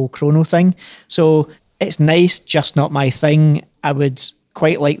carry the whole chrono thing. So it's nice, just not my thing. I would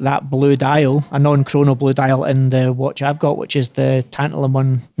quite like that blue dial, a non-chrono blue dial in the watch I've got, which is the tantalum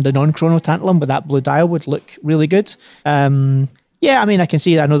one, the non-chrono tantalum, but that blue dial would look really good. Yeah, I mean, I can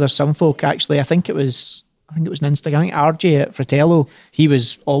see that. I know there's some folk actually. I think it was an Instagram. I think RJ at Fratello, he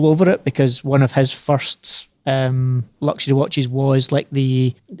was all over it because one of his first luxury watches was like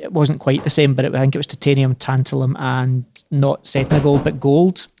it wasn't quite the same, but I think it was titanium, tantalum, and not Sedna gold, but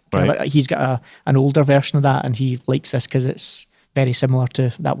gold. Right. He's got an older version of that, and he likes this because it's very similar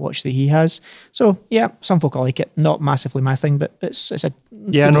to that watch that he has. So yeah, some folk like it. Not massively my thing, but it's a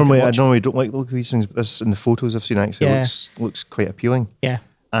I normally don't like the look of these things, but this in the photos I've seen actually looks quite appealing. Yeah.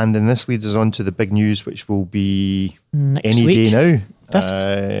 And then this leads us on to the big news, which will be next any week. day now.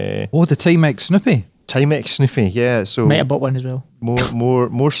 5th. The Timex Snoopy. Timex Snoopy, yeah. So might have bought one as well.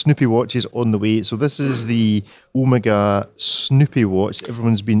 More Snoopy watches on the way. So this is the Omega Snoopy watch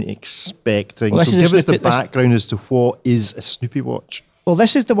everyone's been expecting. Well, so give us the background as to what is a Snoopy watch. Well,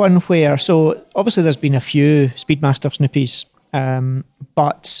 this is the one where, so obviously there's been a few Speedmaster Snoopies,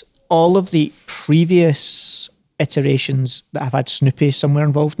 but all of the previous iterations that have had Snoopy somewhere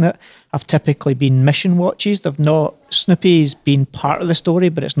involved in it have typically been mission watches. They've not, Snoopy's been part of the story,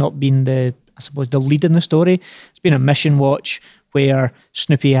 but it's not been the lead in the story. It's been a mission watch where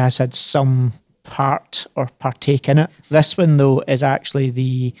Snoopy has had some part or partake in it. This one, though, is actually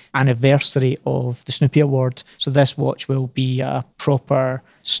the anniversary of the Snoopy Award. So this watch will be a proper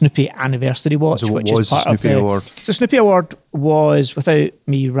Snoopy anniversary watch, so which is part the Snoopy Award? So Snoopy Award was, without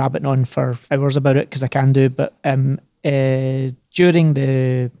me rabbiting on for hours about it, because I can do, but during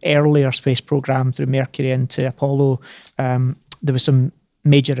the earlier space program through Mercury into Apollo, there was some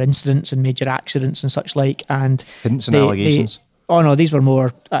major incidents and major accidents and such like, and hints and allegations. These were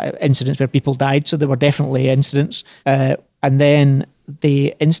more incidents where people died, so there were definitely incidents. And then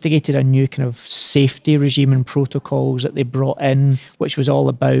they instigated a new kind of safety regime and protocols that they brought in, which was all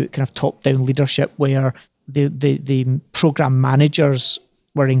about kind of top-down leadership, where the program managers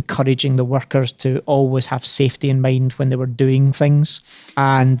were encouraging the workers to always have safety in mind when they were doing things.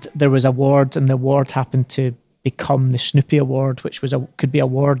 And there was awards, and the award happened to become the Snoopy Award, which could be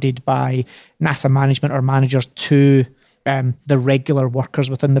awarded by NASA management or managers to the regular workers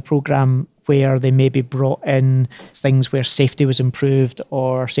within the program, where they maybe brought in things where safety was improved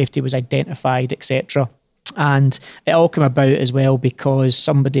or safety was identified, etc. And it all came about as well because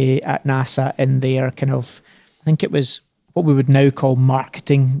somebody at NASA in their kind of I think it was what we would now call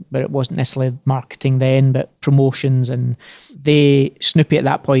marketing, but it wasn't necessarily marketing then, but promotions. And Snoopy at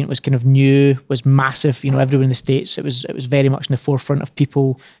that point was kind of new, was massive. You know, everywhere in the States, it was very much in the forefront of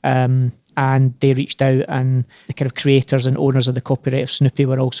people. And they reached out, and the kind of creators and owners of the copyright of Snoopy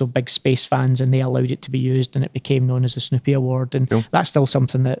were also big space fans, and they allowed it to be used, and it became known as the Snoopy Award. And that's still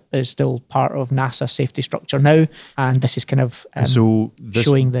something that is still part of NASA's safety structure now. And this is kind of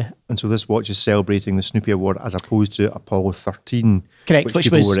showing the... And so this watch is celebrating the Snoopy Award as opposed to Apollo 13. Correct.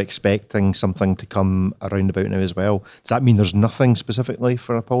 Which people were expecting something to come around about now as well. Does that mean there's nothing specifically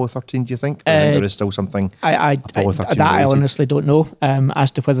for Apollo 13, do you think? Or there is still something Apollo 13 that I honestly don't know.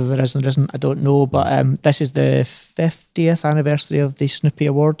 As to whether there is or isn't, I don't know. But this is the 50th anniversary of the Snoopy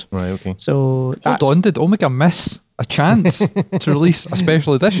Award. Right, okay. So hold on, did Omega miss a chance to release a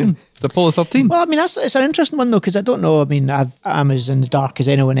special edition of the Apollo 13? Well, I mean, it's an interesting one though, because I don't know. I mean, I'm as in the dark as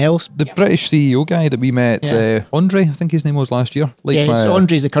anyone else. The British CEO guy that we met, Andre, I think his name was last year. So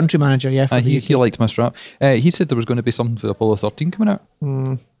Andre's the country manager. He liked my strap. He said there was going to be something for the Apollo 13 coming out,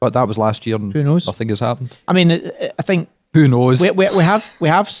 but that was last year, and who knows? Nothing has happened. I mean, I think who knows. We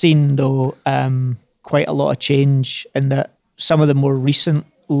have seen though quite a lot of change in that some of the more recent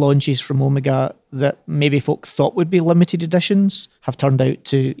launches from Omega that maybe folk thought would be limited editions have turned out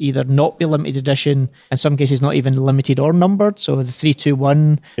to either not be limited edition, in some cases not even limited or numbered. So the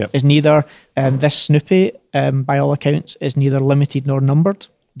 321 is neither. This Snoopy, by all accounts, is neither limited nor numbered.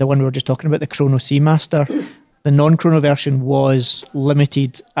 The one we were just talking about, the Chrono Seamaster, the non-Chrono version was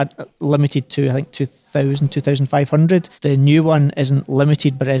limited to, I think, 2,000, 2,500. The new one isn't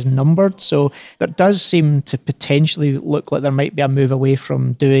limited, but is numbered. So there does seem to potentially look like there might be a move away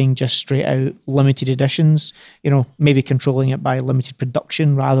from doing just straight out limited editions, you know, maybe controlling it by limited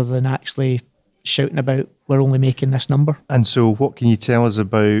production rather than actually shouting about, we're only making this number. And so what can you tell us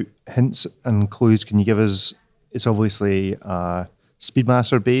about hints and clues? Can you give us, it's obviously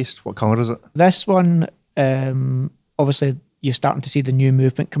Speedmaster based. What colour is it? This one... obviously you're starting to see the new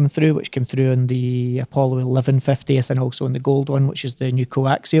movement coming through, which came through in the Apollo 11 50th and also in the gold one, which is the new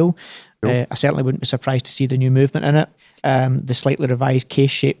coaxial. Cool. I certainly wouldn't be surprised to see the new movement in it. The slightly revised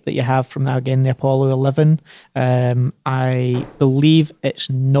case shape that you have from now, again, the Apollo 11. I believe it's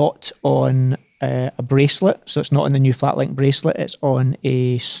not on a bracelet, so it's not on the new flat link bracelet, it's on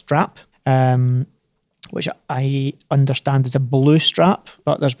a strap. Which I understand is a blue strap,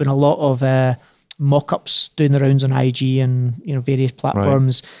 but there's been a lot of mock-ups doing the rounds on IG and various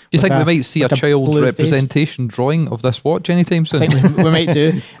platforms. Right. Do you think we might see a child representation drawing of this watch anytime soon? I think we might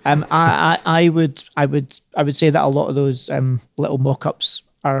do. I would say that a lot of those little mock-ups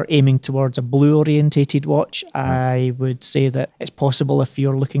are aiming towards a blue orientated watch. I would say that it's possible if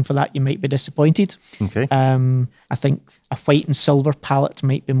you're looking for that, you might be disappointed. Okay. I think a white and silver palette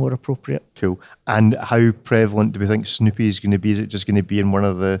might be more appropriate. Cool. And how prevalent do we think Snoopy is going to be? Is it just going to be in one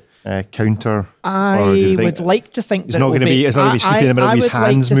of the counter? I would like to think it's not going to be. It's not going to be Snoopy in the middle of his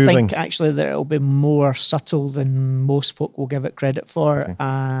hands moving. I would like to think actually that it'll be more subtle than most folk will give it credit for. Okay.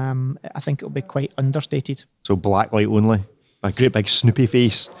 I think it'll be quite understated. So blacklight only. A great big Snoopy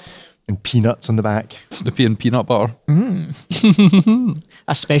face and peanuts on the back. Snoopy and peanut butter.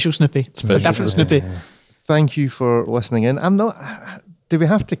 A special Snoopy. A different Snoopy. Thank you for listening in. Do we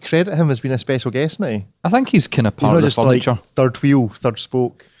have to credit him as being a special guest now? I think he's kind of part of the furniture. Like third wheel, third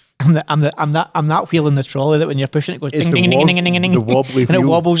spoke. I'm that wheel in the trolley that when you're pushing it goes it's ding, ding, ding, ding, ding, ding, the wobbly and it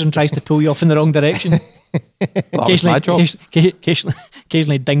wobbles and tries to pull you off in the wrong direction.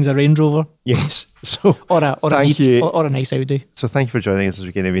 Occasionally dings a Range Rover. Yes. So or a nice Audi. So thank you for joining us this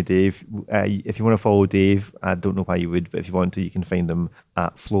weekend, anyway, Dave. If you want to follow Dave, I don't know why you would, but if you want to, you can find him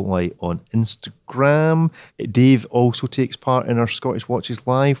at Floatlight on Instagram. Dave also takes part in our Scottish Watches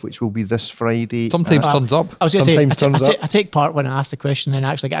Live, which will be this Friday. Sometimes turns up. I was going to say, I take part when I ask the question and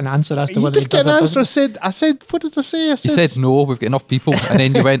actually get an answer as to whether he does get an answer. I said, what did I say? You said no, we've got enough people, and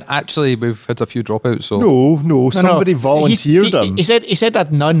then you went, actually, we've had a few dropouts. So no, somebody volunteered him. He said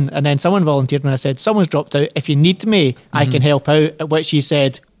I'd none, and then someone volunteered, and I said, someone's dropped out. If you need me, I can help out. At which he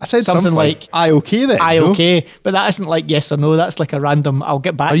said, I said something like, I okay then. I okay. But that isn't like yes or no. That's like a random, I'll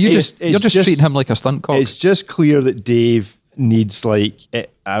get back to you. You're just treating him like a stunt cock. It's just clear that Dave needs like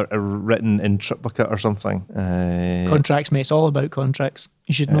a written in triplicate or something. Contracts, mate. It's all about contracts.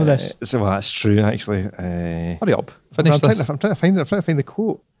 You should know this. So that's true, actually. Hurry up. Finish this. I'm trying to find the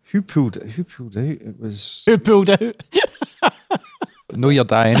quote. Who pulled out? It was... Who pulled out? No, you'll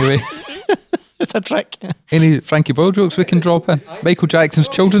die anyway. It's a trick. Any Frankie Boyle jokes we can drop in? Michael Jackson's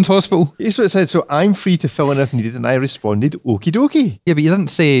Children's Hospital. Here's what it said. So I'm free to fill in if needed, and I responded, okie dokie. Yeah, but you didn't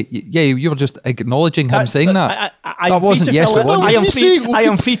say. Yeah, you were just acknowledging him saying that. That wasn't yes, it was. I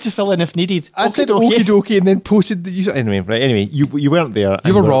am free to fill in if needed. I said okie dokie and then posted the user. Anyway, right. Anyway, you weren't there.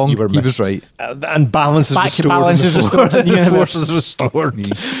 You were wrong. He was right. And balance is restored. Balance is restored. The force is restored.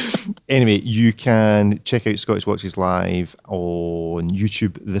 Anyway, you can check out Scottish Watches Live on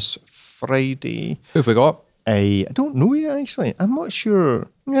YouTube this Friday. Who have we got? I don't know yet, actually. I'm not sure.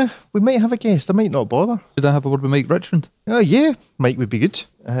 Yeah, we might have a guest. I might not bother. Should I have a word with Mike Richmond? Oh, yeah. Mike would be good.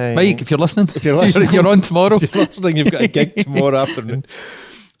 Mike, if you're listening. You're on tomorrow. If you're listening, you've got a gig tomorrow afternoon.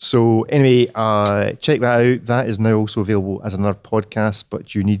 So anyway, check that out. That is now also available as another podcast,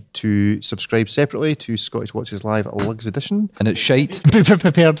 but you need to subscribe separately to Scottish Watches Live Lugs Edition. And it's shite. Be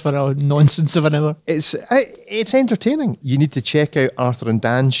prepared for a nonsense of an hour. It's entertaining. You need to check out Arthur and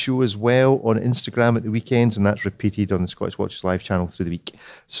Dan's show as well on Instagram at the weekends, and that's repeated on the Scottish Watches Live channel through the week.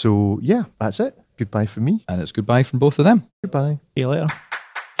 So yeah, that's it. Goodbye from me. And it's goodbye from both of them. Goodbye. See you later.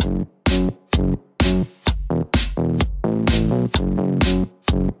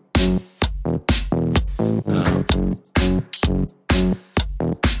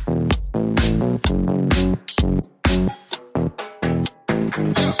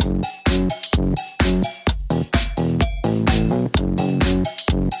 Yeah.